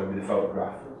part of the story with a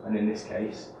photograph, and in this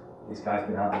case, this guy's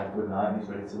been out there a good night and he's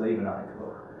ready to leave a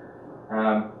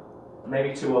nightclub.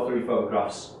 Maybe 2 or 3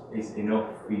 photographs is enough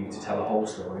for you to tell a whole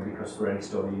story, because for any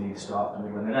story you need to start, a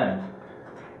middle and an end.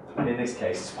 And in this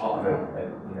case, it's part of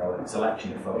a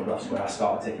selection of photographs where I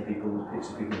started taking pictures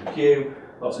of people in the queue,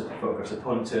 lots of photographs of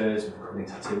punters, covered in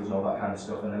tattoos and all that kind of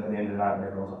stuff, and then at the end of the night when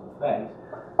everyone's off the bed,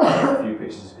 a few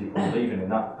pictures of people leaving,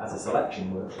 and that as a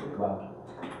selection works really well.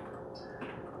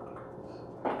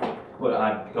 But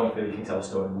I don't feel you can tell a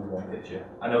story with 1 picture.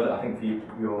 I know that I think for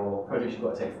your project you've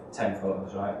got to take 10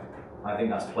 photos, right? I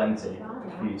think that's plenty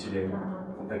for you to do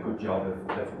a good job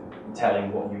of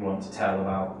telling what you want to tell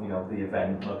about, the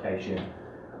event, location,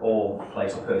 or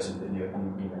place or person that you're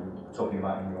talking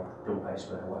about in your double page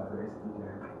spread or whatever it is that you're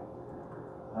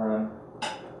doing.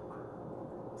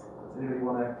 Does anybody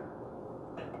want to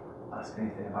ask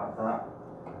anything about that?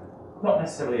 Not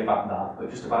necessarily about that, but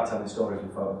just about telling stories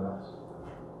with photographs.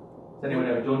 Has anyone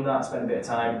ever done that? Spend a bit of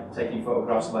time taking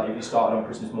photographs, like if you started on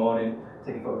Christmas morning,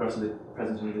 taking photographs of the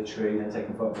presents under the tree, then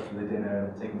taking photographs of the dinner,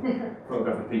 and taking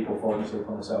photographs of people falling asleep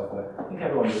on the sofa. I think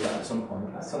everyone does that at some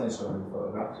point. That's telling a story with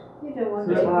photographs. You don't want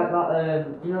to. It's like that, have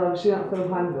you seen that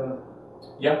film Hangover?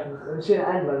 Yeah. Have you seen it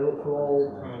end when look for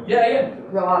all... Yeah.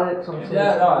 You know, like it, something.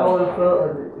 Yeah, no. All the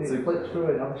photos, it flicks through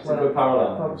it, obviously. It's a good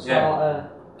parallel. Yeah.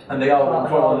 And they are in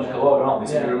chronological order, aren't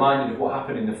they? So you're reminded of what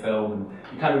happened in the film, and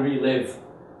you kind of relive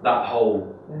that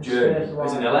whole journey.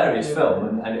 It's an hilarious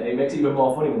film, and it makes it even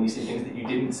more funny when you see things that you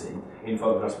didn't see in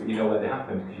photographs, but you know where they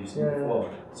happened because you've seen it before.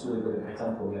 It's a really good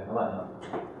example, yeah, I like that.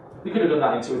 We could have done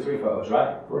that in 2 or 3 photos,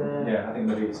 right? Yeah, I think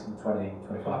maybe it's 20,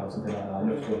 25 or something like that.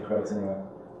 Enough for the credits anyway.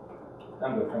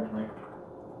 I'm good, thanks mate.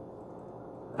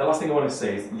 The last thing I want to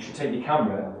say is you should take your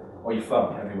camera or your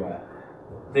phone everywhere.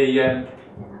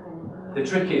 The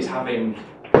trick is having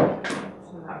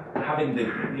the,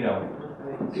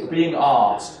 being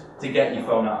asked to get your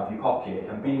phone out of your pocket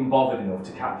and being bothered enough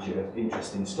to capture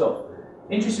interesting stuff.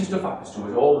 Interesting stuff happens to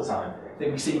us all the time.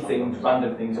 We see things,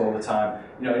 random things all the time.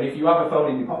 And if you have a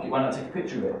phone in your pocket, why not take a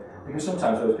picture of it? Because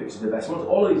sometimes those pictures are the best ones.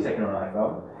 All of these taken on an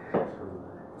iPhone.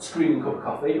 Screaming cup of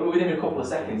coffee, but within a couple of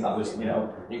seconds that was,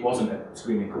 it wasn't a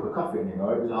screaming cup of coffee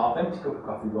anymore, it was a half-empty cup of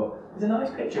coffee, but it's a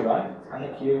nice picture, right? I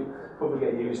think you probably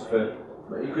get used for,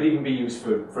 it could even be used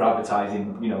for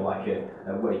advertising, like a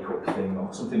wake-up thing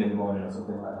or something in the morning or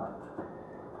something like that.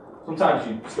 Sometimes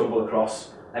you stumble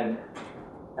across an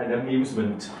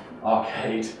amusement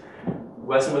arcade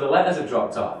where some of the letters have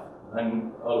dropped off,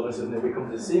 and all of a sudden it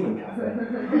becomes a seaman cafe,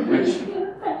 which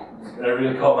are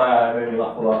really caught my eye, it made me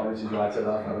laugh a lot, which is why I took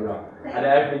that photograph. And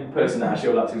every person that I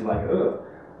showed that to was like, oh,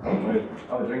 I'm going to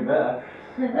have a drink there.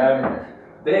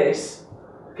 This,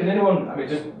 can anyone, I mean,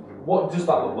 what does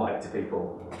that look like to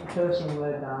people? A person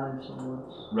laid down in some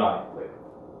woods. Right,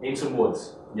 in some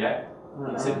woods, yeah?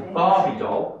 Right. It's a Barbie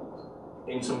doll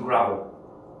in some gravel.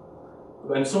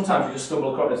 And sometimes you just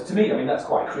stumble across it. To me, I mean, that's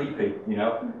quite creepy, you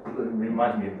know? It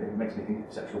reminds me, it makes me think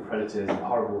of sexual predators and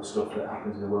horrible stuff that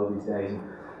happens in the world these days.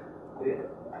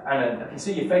 And I can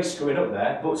see your face screwing up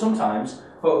there, but sometimes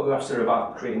photographs are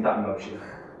about creating that emotion.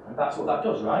 And that's what that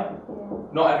does, right?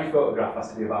 Not every photograph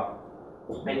has to be about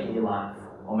making you laugh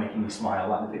or making you smile,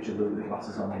 like the picture with the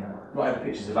glasses on, you know. Not every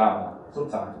picture's about that,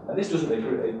 sometimes. And this doesn't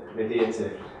adhere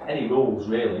to any rules,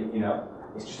 really, you know.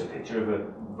 It's just a picture of a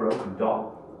broken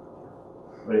dog.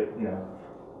 But it, you know,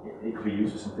 it could be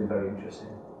used for something very interesting.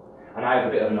 And I have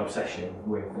a bit of an obsession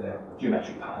with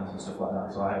geometric patterns and stuff like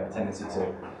that, so I have a tendency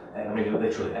to, I mean,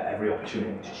 literally at every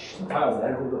opportunity, just some tiles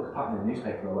there, look at a pattern in the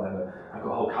newspaper or whatever. I've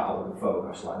got a whole catalogue of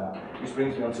photographs like that. Which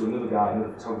brings me on to another guy,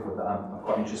 another photographer that I'm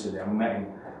quite interested in. I met him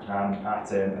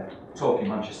at a talk in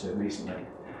Manchester recently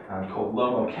called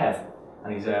Lomo Kev,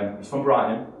 and he's from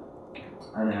Brighton,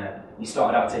 and he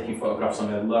started out taking photographs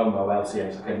on a Lomo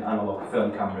LCA, like an analogue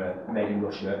film camera made in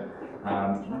Russia,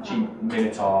 cheap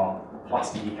Minotaur,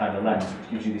 plasticky kind of lens, which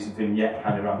gives you this vignette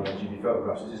kind of around the edge of your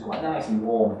photographs, which is quite nice and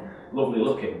warm, lovely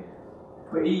looking.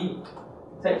 But he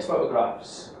takes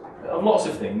photographs of lots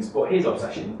of things, but his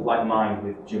obsession, like mine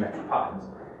with geometric patterns,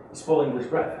 is full English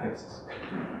breakfasts.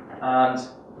 And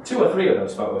 2 or 3 of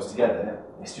those photos together,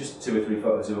 it's just 2 or 3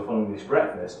 photos of a full English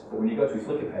breakfast, but when you go to his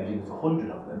Flickr page and there's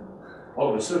 100 of them, all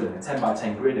of a sudden a 10 by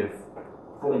 10 grid of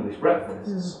full English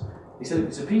breakfasts,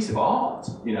 it's a piece of art,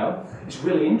 you know? It's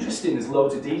really interesting, there's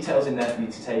loads of details in there for you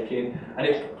to take in, and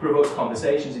it provokes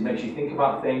conversations, it makes you think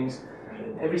about things.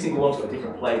 Every single one's got a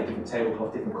different plate, different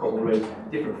tablecloth, different cutlery,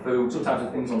 different food. Sometimes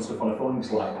the things on stuff on a full English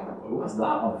like, oh, what's that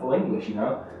on full English, you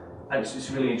know? And it's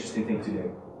just a really interesting thing to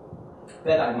do.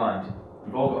 Bear that in mind.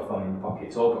 You've all got a phone in your pocket,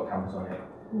 it's all got cameras on it.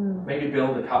 Maybe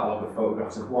build a catalogue of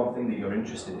photographs of one thing that you're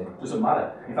interested in. Doesn't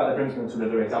matter. In fact, that brings me to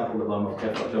another example that Lomo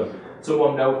Kev got done.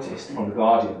 Someone noticed from The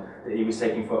Guardian that he was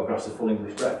taking photographs of full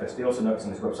English breakfast. They also noticed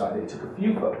on his website that he took a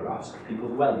few photographs of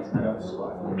people's wellies. I know this is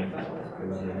quite funny.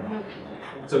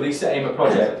 So they set him a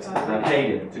project and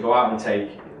paid him to go out and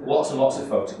take lots and lots of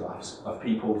photographs of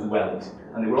people's wellies.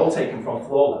 And they were all taken from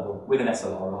floor level with an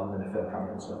SLR rather than a film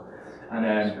camera and stuff.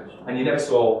 And you never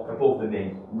saw above the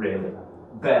knee, really.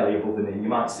 Barely above the knee. You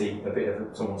might see a bit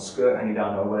of someone's skirt hanging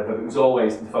down or whatever, but it was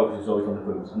always, the focus was always on the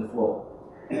boobs and the floor.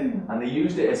 And they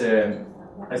used it as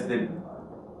the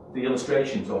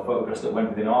illustrations or photographs that went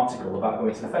with an article about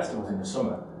going to the festivals in the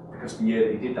summer, because the year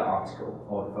that he did that article,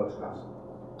 or the photographs,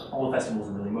 all the festivals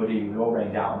were really muddy, they were all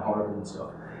rained out and horrible and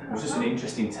stuff. It was just an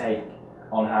interesting take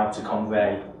on how to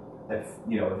convey a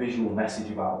visual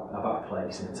message about a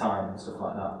place and a time and stuff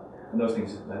like that. And those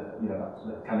things, that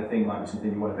kind of thing might be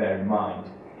something you want to bear in mind.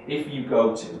 If you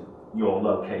go to your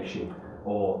location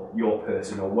or your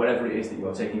person or whatever it is that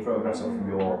you're taking photographs of from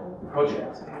your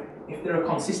project, if there are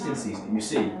consistencies that you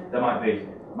see,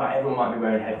 everyone might be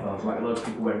wearing headphones, might be loads of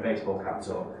people wearing baseball caps,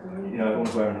 or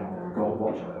everyone's wearing a gold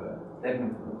watch or whatever,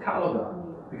 then catalogue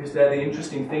that, because they're the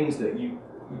interesting things that you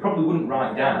probably wouldn't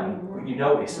write down, but you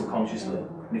notice subconsciously.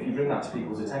 And if you bring that to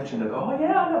people's attention, they'll go, oh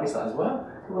yeah, I noticed that as well.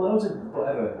 Well, those are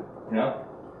whatever.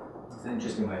 It's an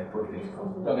interesting way of putting things.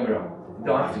 Don't get me wrong, you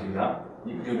don't have to do that.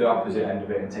 You can do the opposite end of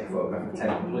it and take a photograph of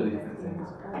 10 completely different things.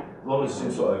 As long as there's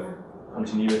some sort of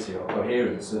continuity or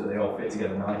coherence so that they all fit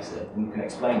together nicely, and you can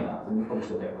explain that, then you probably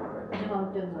still get it right.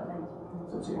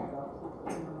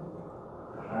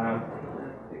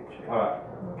 Alright,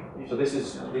 so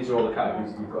these are all the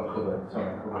categories that you've got to cover.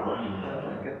 Sorry,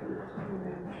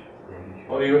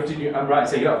 I'm right,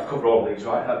 so you don't have to cover all of these,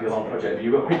 right? That'd be a long project, but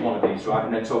you've got to pick one of these, right?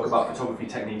 And then talk about photography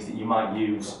techniques that you might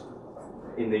use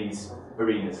in these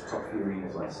arenas, photography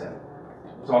arenas, let's say.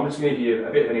 So I'm just going to give you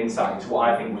a bit of an insight into what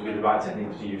I think would be the right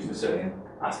techniques to use for certain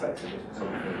aspects of this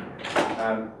photography.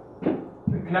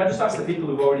 Can I just ask the people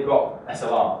who've already got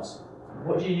SLRs,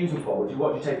 what do you use them for?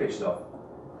 What do you take pictures of?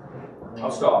 I'll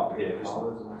start here.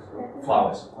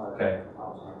 Flowers. Okay.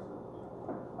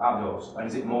 Outdoors. And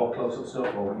is it more close-up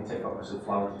stuff, or when you take photos of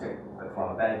flowers, you take like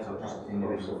flower beds, or just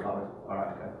individual flowers?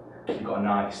 Alright, okay. So you've got a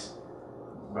nice,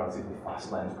 relatively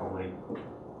fast lens, probably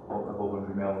above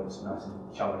 100 mm, that's nice and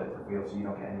shallow depth of field, so you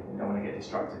don't want to get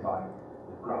distracted by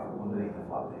the gravel underneath the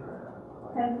flower.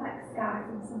 Like skies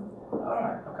and something.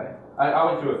 Alright, okay. I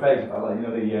went through a phase, I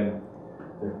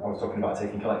was talking about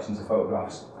taking collections of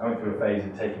photographs. I went through a phase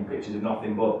of taking pictures of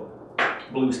nothing but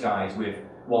blue skies with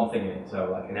one thing in it,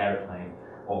 so like an aeroplane,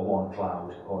 or one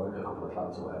cloud, or a couple of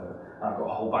clouds or whatever. And I've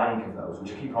got a whole bank of those,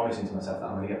 which I keep promising to myself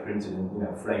that I'm going to get printed and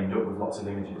framed up with lots of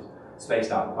images,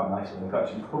 spaced out quite nicely. In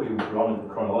fact, you probably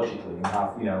chronologically and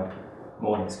have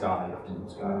morning sky, afternoon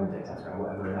sky, daytime sky,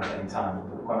 whatever, and at any time. It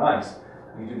would be quite nice.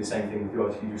 You do the same thing with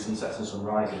yours. If you do sunsets and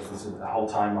sunrises, there's a whole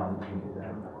timeline you can do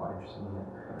there. Quite interesting, isn't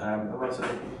it?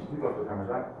 You've got the cameras,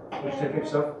 right? What do you take of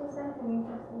stuff? Just anything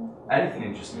interesting. Anything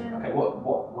interesting? Yeah. Okay,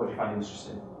 what do you find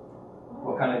interesting?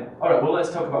 What kind of... Alright, well let's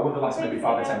talk about what the last maybe 5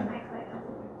 or 10...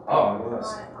 Oh, well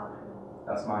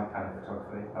that's my kind of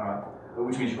photography. Alright.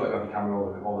 Which means you've got to have your camera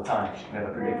all the time. You can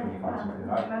never predict when you find something,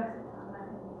 right?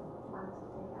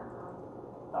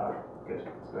 Alright, good.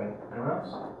 That's great. Anyone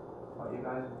else? What you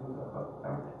guys?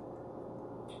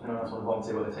 Anyone else want to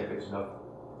volunteer what they take pictures of?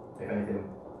 If anything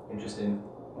interesting?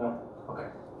 No? Okay.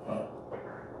 Alright.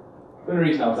 The only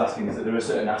reason I was asking is that there are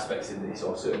certain aspects in these,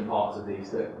 or certain parts of these,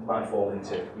 that might fall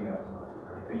into,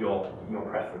 your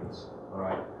preference.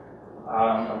 Alright.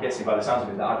 I'm guessing by the sounds of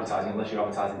it that advertising, unless you're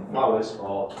advertising flowers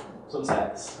or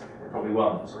sunsets, it probably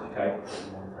won't. Okay.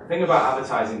 The thing about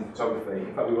advertising photography,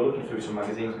 in fact we were looking through some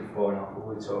magazines before and I'll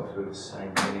probably talk through the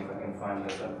same thing if I can find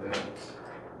those adverts.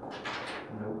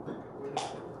 Nope.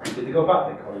 Did they go back,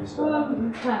 Nick, or are you still?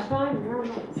 That's fine, no, I'm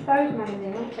not exposed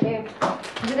magazine, what's for you?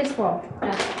 Is it this one?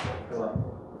 No.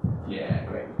 Yeah,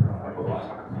 great. I'll put that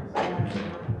back.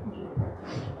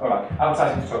 Alright,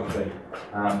 advertising photography.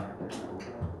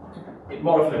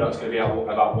 More often than not, it's going to be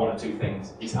about one or two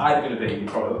things. It's either going to be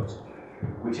the product,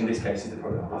 which in this case is the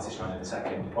product I'll pass this around in a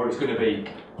second, or it's going to be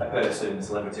a person, a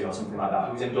celebrity or something like that,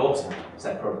 who's endorsing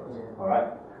said product.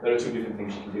 Alright? There are two different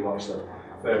things you can do, obviously.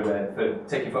 For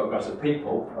taking photographs of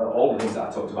people, all the things that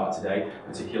I talked about today,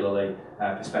 particularly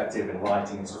perspective and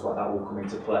lighting and stuff like that will come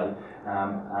into play,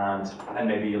 and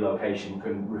maybe your location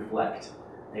can reflect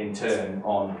in turn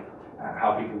on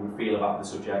how people would feel about the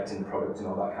subject and the product and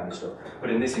all that kind of stuff. But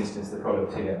in this instance, the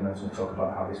product here, and I'm going to talk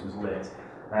about how this was lit.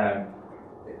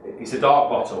 It's a dark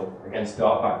bottle against a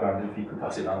dark background, and if you could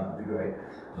pass it on, that'd be great.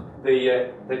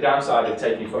 The downside of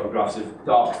taking photographs of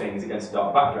dark things against a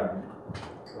dark background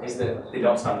is that they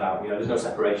don't stand out. There's no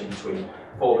separation between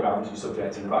foreground, your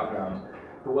subject, and the background.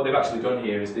 But what they've actually done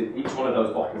here is that each one of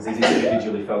those bottles is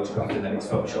individually photographed and then it's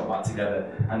photoshopped back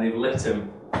together, and they've lit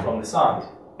them from the side.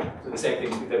 So the same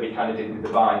thing that we kind of did with the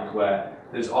bike, where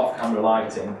there's off-camera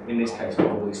lighting, in this case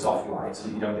probably soft light, so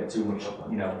that you don't get too much,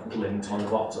 glint on the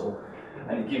bottle.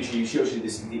 And it shows you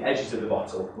the edges of the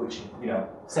bottle, which,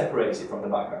 separates it from the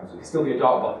background. So it can still be a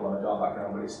dark bottle on a dark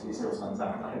background, but it still stands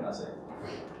out. I think that's it.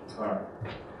 Alright.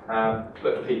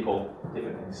 But for people,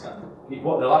 different things.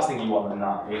 The last thing you want than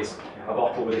that is a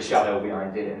bottle with a shadow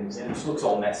behind it, and it just looks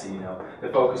all messy, The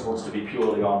focus wants to be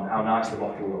purely on how nice the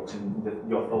bottle looks and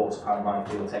your thoughts of how you might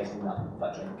feel tasting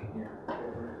that drink.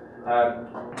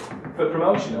 For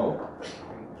promotional,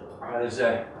 there's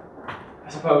I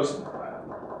suppose,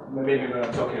 maybe when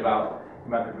I'm talking about,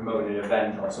 you might be promoting an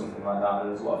event or something like that,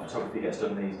 there's a lot of photography gets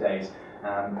done these days.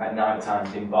 At night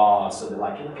times in bars, so they're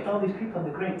like, look at all these people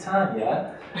having a great time,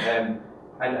 yeah?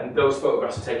 And those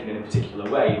photographs are taken in a particular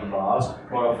way in bars.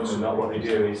 More often than not, what they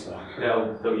do is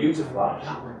they'll use a flash,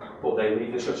 but they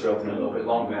leave the shutter open a little bit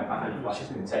longer after the flash has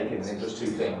been taken, and it does two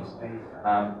things.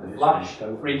 The flash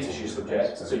freezes your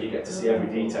subject, so you get to see every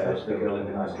detail, the girl in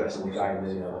the nice dress and the guy in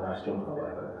the nice jumper or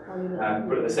whatever.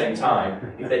 But at the same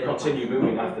time, if they continue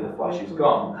moving after the flash is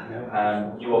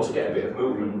gone, you also get a bit of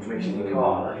movement, which makes you think,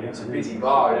 oh, it's a busy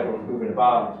bar, and everyone's moving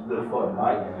about, it's a little fun,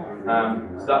 right?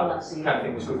 So that kind of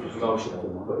thing was good for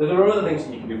promotional. But there are other things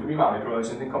that you can do. You might be promoting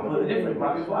something completely different. It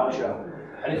might be a flower show.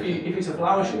 And if it's a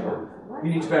flower show, you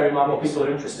need to bear in mind what people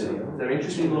are interested in. They're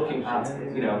interested in looking at,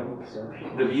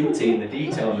 the beauty and the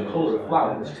detail and the colour of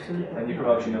flowers. And your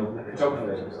promotional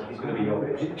photography is going to be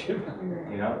your pitch.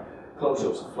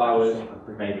 Close-ups of flowers,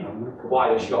 maybe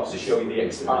wider shots to show you the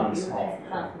expanse of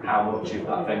how much of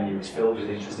that venue is filled with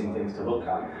interesting things to look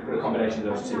at. But a combination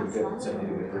of those two would certainly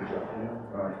do a good job.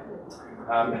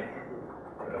 Right.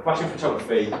 Fashion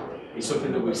photography is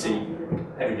something that we see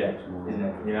every day, isn't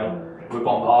it? We're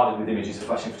bombarded with images of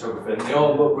fashion photography, and they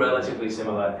all look relatively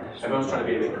similar. Everyone's trying to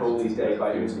be a bit cool these days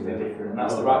by doing something different, and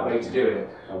that's the right way to do it.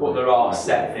 But there are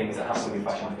set things that have to be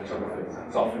fashion photography.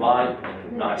 Soft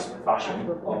light, nice fashion,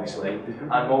 obviously,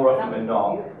 and more often than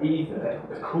not, either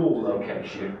a cool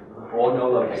location or no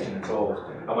location at all.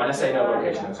 And when I say no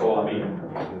location at all, I mean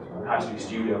high street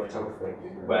studio photography,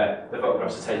 where the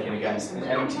photographs are taken against an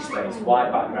empty space,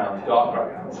 white background, dark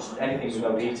background, just anything with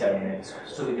no detail in it,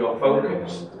 so that your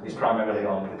focus is primarily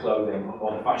on the clothing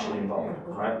or the fashion involved,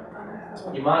 right?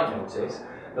 You might notice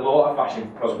that a lot of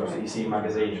fashion photographs that you see in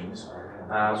magazines,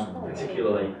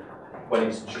 particularly when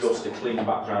it's just a clean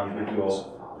background with your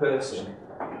person,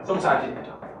 sometimes it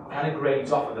kind of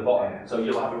grades off at the bottom. So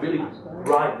you'll have a really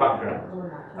bright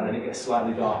background, and then it gets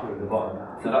slightly darker at the bottom.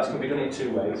 Now that's going to be done in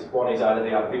two ways. One is either they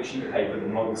have a big sheet of paper that the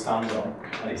model stands on,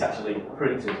 and it's actually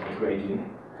printed a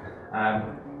gradient,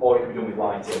 or it can be done with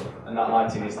lighting, and that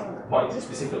lighting is pointed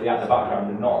specifically at the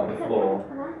background and not at the floor,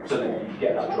 so that you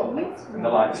get that drop, and the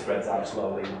light spreads out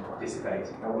slowly and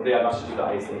dissipates. Now the advantage of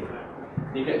that is that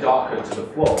when you get darker to the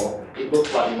floor, it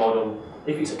looks like your model,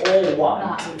 if it's all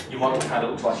white, your model kind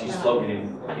of looks like she's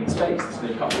floating in space. So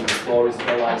you can't see the floor is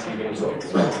no lighting getting sort of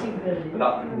space. But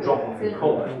that drop off in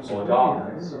colour, or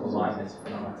darkness, or lightness, for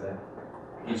that matter,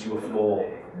 gives you a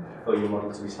floor for your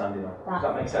model to be standing on. Does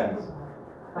that make sense?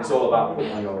 It's all about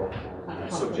putting your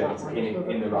subject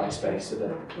in the right space so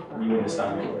that you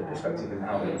understand the perspective and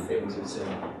how they fit into the scene.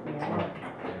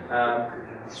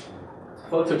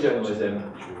 Photojournalism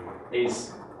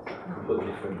is completely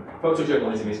different.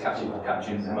 Photojournalism is catching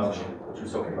emotion, which we were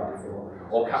talking about before,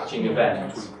 or catching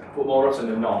events, but more often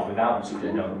than not, without the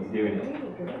subject knowing you're doing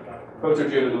it.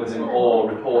 Photojournalism,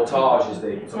 or reportage as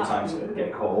they sometimes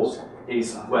get called,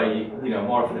 is where you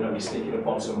more often than not you're sneaking up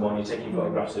on someone, you're taking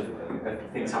photographs of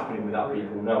things happening without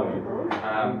people knowing.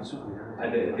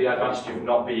 And the advantage of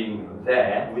not being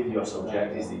there with your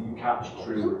subject is that you catch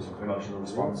true emotional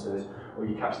responses, or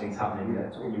you catch things happening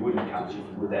that you wouldn't catch if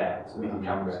you were there with your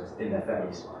camera in their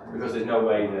face. Because there's no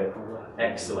way that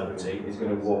X celebrity is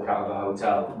going to walk out of a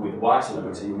hotel with Y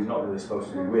celebrity who's not really supposed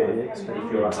to be with if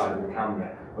you're outside of the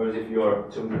camera. Whereas if you're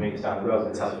 200 metres down the road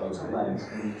and the telephone's on lens,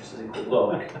 and you just as a quick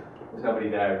look, there's nobody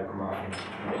there who will come out and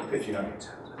get a picture of you.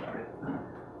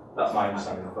 That's my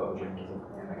understanding of photojournalism.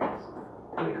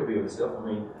 And it could be other stuff. I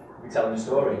mean, you're telling a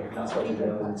story, that's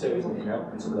photojournalism too, isn't it?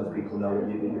 And some of those people know that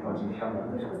you're pointing the camera.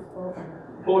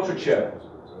 Portraiture.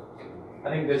 I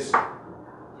think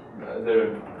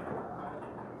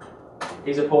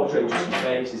is a portrait just your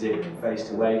face? Is it face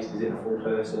to waist? Is it a full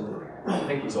person? I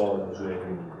think it's all of those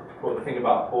really. But the thing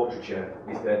about portraiture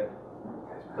is that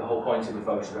the whole point of the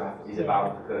photograph is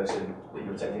about the person that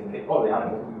you're taking, or the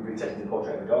animal, you're taking the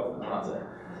portrait of a dog, doesn't matter.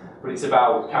 But it's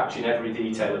about capturing every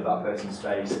detail of that person's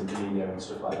face and demeanour and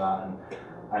stuff like that,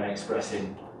 and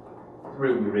expressing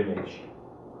through your image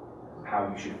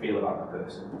how you should feel about that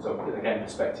person. So again,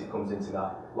 perspective comes into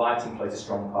that. Lighting plays a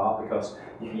strong part, because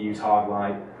if you use hard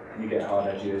light, you get hard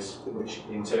edges, which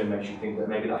in turn makes you think that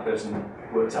maybe that person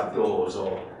worked outdoors,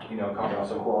 or can't go out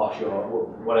some wash, or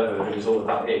whatever the result of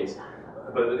that is.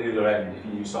 But at the other end, if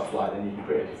you use soft light, then you can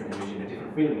create a different image and a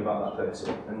different feeling about that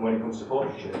person. And when it comes to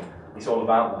portraiture, it's all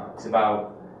about that. It's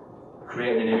about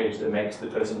creating an image that makes the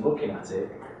person looking at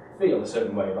it feel a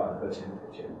certain way about the person in the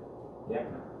picture. Yeah?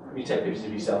 When you take pictures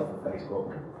of yourself on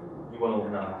Facebook, you want to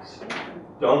look nice.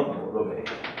 Don't look rubbish.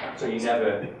 So you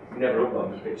never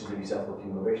upload pictures of yourself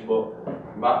looking rubbish, but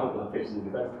you might upload pictures of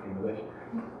your friends looking rubbish.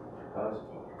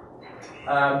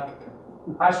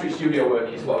 High street studio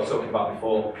work is what I was talking about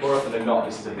before. More often than not,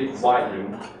 this is a big white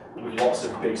room with lots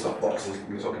of big soft boxes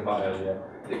we were talking about earlier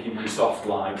that give you soft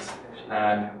light,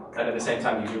 and at the same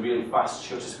time give you really fast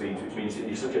shutter speeds, which means that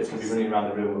your subjects can be running around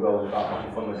the room and rolling about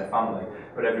having fun with their family,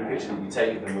 but every picture that you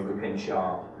take of them will be pin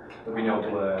sharp. There'll be no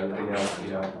blur, there'll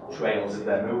be no trails of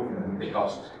their movement,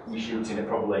 because you're shooting at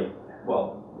probably,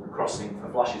 crossing for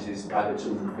flashes is either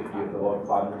 250th or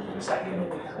 500th of a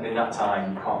second, and in that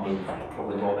time you can't move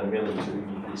probably more than a millimetre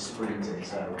if you're sprinting,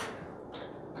 so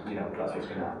that's what's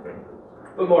going to happen.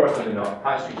 But more often than not,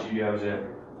 high street studios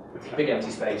are big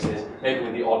empty spaces, maybe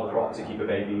with the odd prop to keep a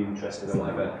baby interested or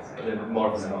whatever, but then more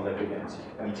often than not they're big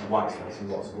empty white spaces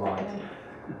with lots of light.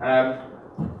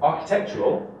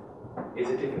 Architectural is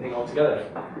a different thing altogether.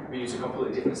 We use a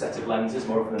completely different set of lenses,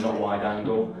 more often than not wide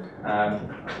angle.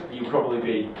 You'll probably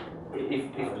be,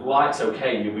 if the light's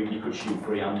okay, you could shoot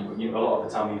freehand, but a lot of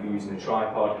the time you'll be using a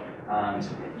tripod and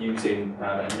using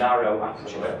a narrow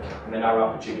aperture, and the narrow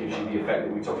aperture gives you the effect that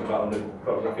we were talking about on the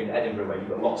photograph in Edinburgh, where you've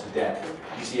got lots of depth.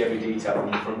 You see every detail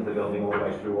from the front of the building all the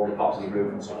way through all the parts of the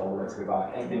roof and stuff all the way to the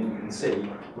back. Anything you can see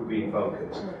would be in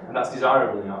focus, and that's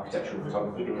desirable in architectural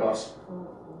photography because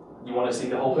you want to see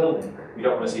the whole building. You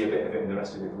don't want to see a bit of it and the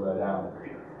rest of it blurred out.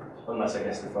 Unless I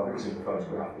guess the focus of the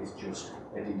photograph is just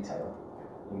a detail,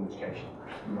 in which case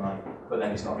you might. But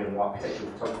then it's not really architectural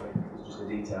photography, it's just a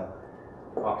detail.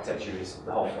 Architecture is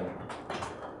the whole thing.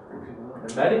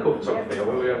 And medical photography, we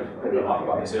were talking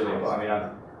about this earlier, but I mean,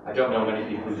 I don't know many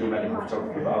people who do medical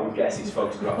photography, but I would guess it's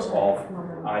photographs of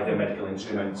either medical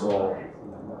instruments or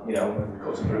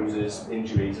cuts and bruises,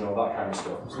 injuries and all that kind of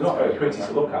stuff. It's not very pretty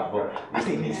to look at, but these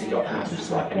things need to be documented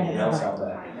just like anything else out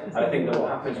there. And I think that what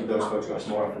happens with those photographs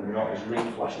more often than not is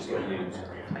ring flashes get used.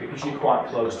 Because you're quite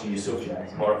close to your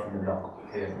subject, more often than not,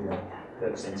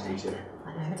 30 centimetre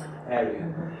area.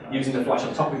 Using the flash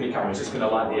on top of your camera is just going to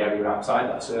light the area outside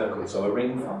that circle. So a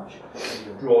ring flash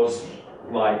draws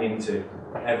light into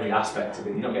every aspect of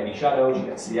it. You don't get any shadows. You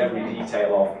get to see every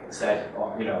detail of said,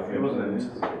 you know, if it wasn't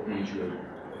a usually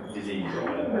disease or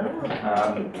whatever.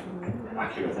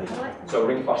 Accurately. So a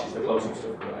ring flash is the close-up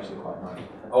stuff, but actually quite nice.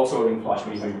 Also a ring flash,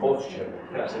 when you move portraiture,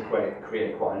 can actually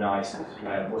create quite a nice,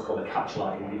 what's called a catch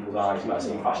light in people's eyes. You might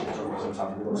see fashion photographers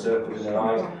sometimes with little circles in their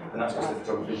eyes, and that's because the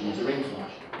photographers use a ring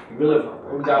flash. You will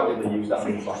have undoubtedly used that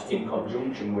ring flash in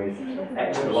conjunction with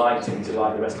extra lighting to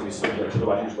light the rest of his subject,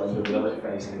 otherwise you just end up with a lit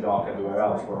face in the dark everywhere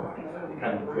else, but it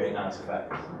can create nice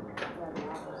effects.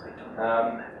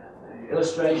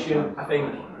 Illustration, I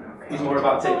think, is more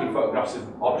about taking photographs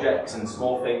of objects and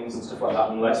small things and stuff like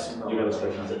that, unless your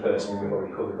illustration as a person, we've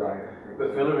already covered that.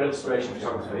 But for illustration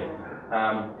photography,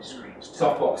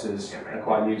 softboxes are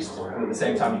quite useful, and at the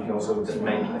same time you can also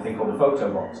make a thing called a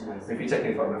photo box. If you're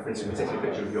taking a photograph, for instance, you're taking a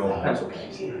picture of your pencil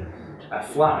case, a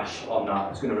flash on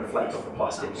that is going to reflect off the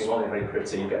plastic, it won't look very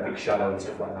pretty, you get a big shadow and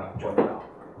stuff like that.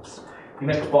 You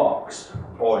make a box,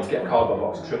 or you get a cardboard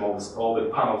box and trim all the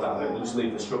panels out of it, and just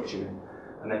leave the structure in,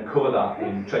 and then cover that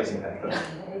in tracing paper,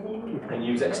 and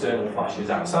use external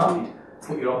flashes outside,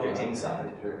 put your object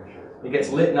inside. It gets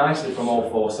lit nicely from all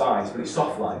four sides, but it's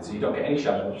soft light, so you don't get any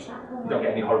shadows, you don't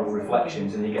get any horrible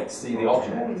reflections, and you get to see the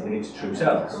object in its true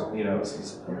self. You know,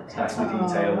 it's nicely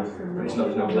detailed, but it's not,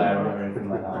 there's no glare on it or anything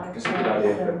like that. It's a good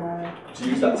idea to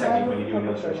use that technique when you're doing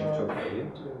illustration photography.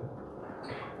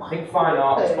 I think fine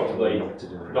art is probably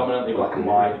predominantly black and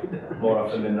white, more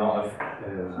often than not, of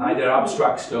either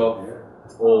abstract stuff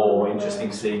or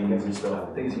interesting scenes and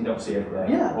stuff, things you don't see every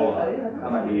day. Yeah. All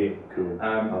that might be you. Cool.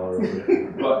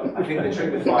 But I think the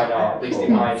trick with fine art, at least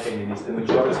in my opinion, is the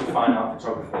majority of fine art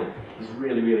photography is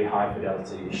really, really high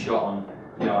fidelity. It's shot on,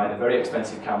 you know, either very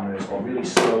expensive cameras or really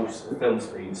slow film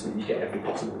speeds, so that you get every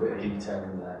possible bit of detail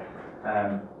in there.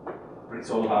 But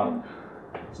it's all about.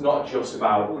 It's not just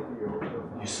about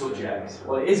your subject.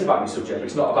 Well, it is about your subject, but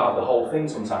it's not about the whole thing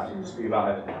sometimes. It can just be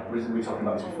about it. We were talking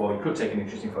about this before. You could take an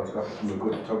interesting photograph if you're a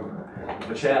good photographer,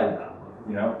 but share that.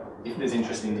 You know, if there's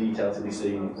interesting detail to be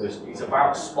seen, it's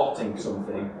about spotting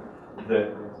something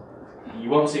that you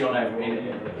won't see on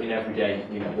in everyday,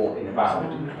 you know, walking about.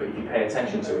 But if you pay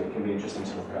attention to it, it can be interesting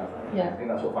to look at. Yeah. I think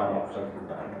that's what fine art photography is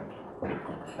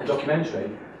about. A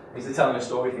documentary is the telling a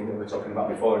story thing that we were talking about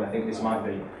before, and I think this might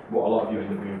be what a lot of you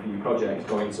end up doing for your project,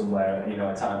 going somewhere, you know,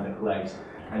 a time and a place,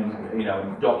 and, you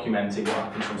know, documenting what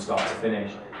happens from start to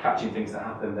finish, catching things that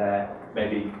happen there,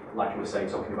 maybe, like I was saying,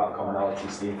 talking about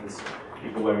commonalities, see if there's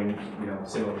people wearing, you know,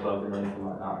 similar clothing or anything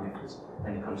like that, and if there's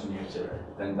any continuity,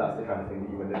 then that's the kind of thing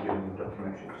that you end up doing in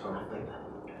documentary photography.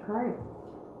 Great.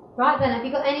 Right then, have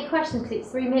you got any questions? Because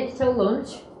it's 3 minutes till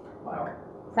lunch. Wow.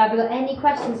 So have you got any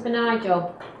questions for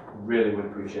Nigel? Really would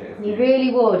appreciate it. You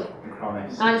really would. I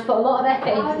promise. I just put a lot of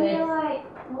effort How into do you this.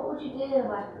 what would you do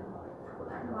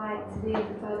like to be a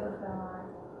photographer?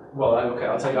 Well, okay,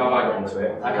 I'll tell you how I got into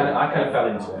it. I kind of fell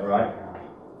into it, right?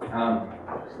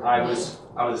 I was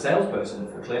a salesperson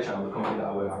for Clear Channel, the company that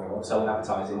I work for, selling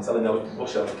advertising, selling those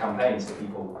bush shelter campaigns to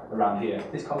people around here.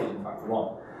 This college, in fact, for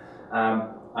one.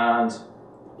 And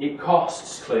it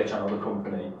costs Clear Channel, the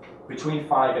company, between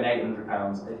 £500 and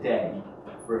 £800 a day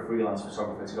for a freelance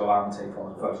photographer to go out and take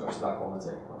photographs of that quality,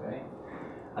 okay?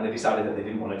 And they decided that they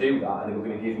didn't want to do that, and they were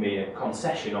going to give me a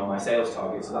concession on my sales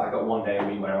target, so that I got 1 day a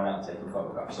week where I'm out taking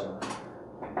photographs. So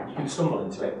you can stumble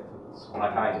into it,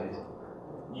 like I did.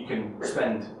 You can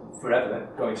spend forever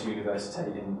going to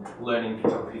university and learning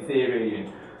photography theory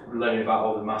and learning about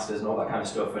all the masters and all that kind of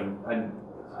stuff, and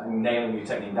nailing your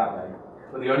technique that way.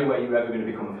 But the only way you're ever going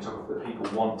to become a photographer that people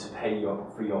want to pay you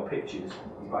for your pictures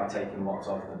is by taking lots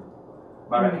of them.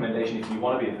 My recommendation, if you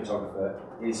want to be a photographer,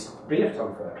 is be a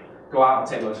photographer. Go out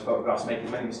and take loads of photographs, make as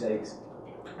many mistakes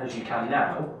as you can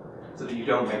now, so that you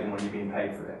don't make them when you're being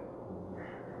paid for it.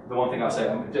 The one thing I'll say,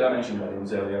 did I mention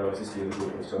weddings earlier, or was this the other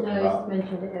group I was talking about? No, you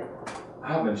mentioned it.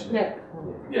 I have mentioned Yeah. it.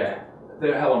 Yeah,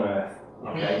 they're hell on earth.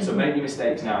 Okay, so make your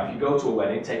mistakes now. If you go to a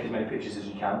wedding, take as many pictures as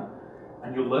you can,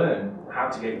 and you'll learn how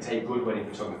to take good wedding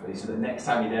photography, so that next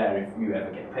time you're there, if you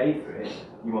ever get paid for it,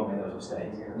 you won't make those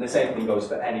mistakes. And the same thing goes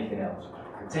for anything else.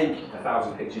 Take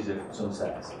 1,000 pictures of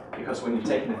sunsets, because when you've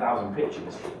taken 1,000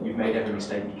 pictures, you've made every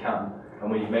mistake you can, and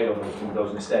when you've made all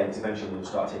those mistakes, eventually you'll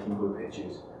start taking good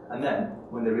pictures. And then,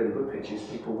 when they're really good pictures,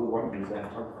 people will want you as their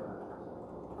photographer.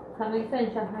 That makes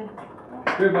sense, Champagne.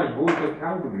 Very much water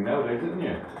cowboy nowadays, isn't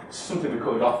it? Something we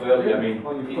covered off earlier. I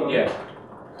mean, yeah.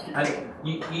 And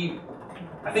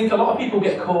I think a lot of people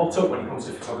get caught up when it comes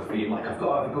to photography, like, I've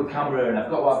got to have a good camera, and I've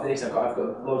got to have this, I've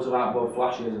got loads of outboard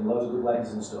flashes and loads of good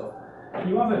lenses and stuff. And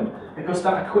you haven't, because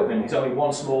that equipment is only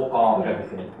one small part of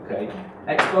everything, okay?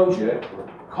 Exposure,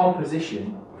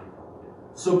 composition,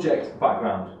 subject,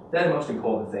 background, they're the most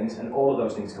important things, and all of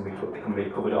those things can be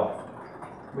covered off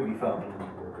with your phone.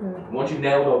 Once you've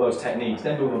nailed all those techniques,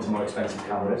 then move on to more expensive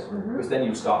cameras, because then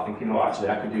you'll start thinking, oh, actually,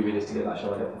 I could do with this to get that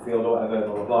shot of the field or whatever,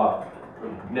 blah, blah, blah.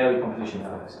 Nail your composition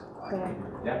first. Okay.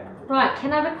 Yeah? Right,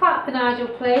 can I have a clap for Nigel,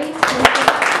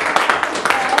 please?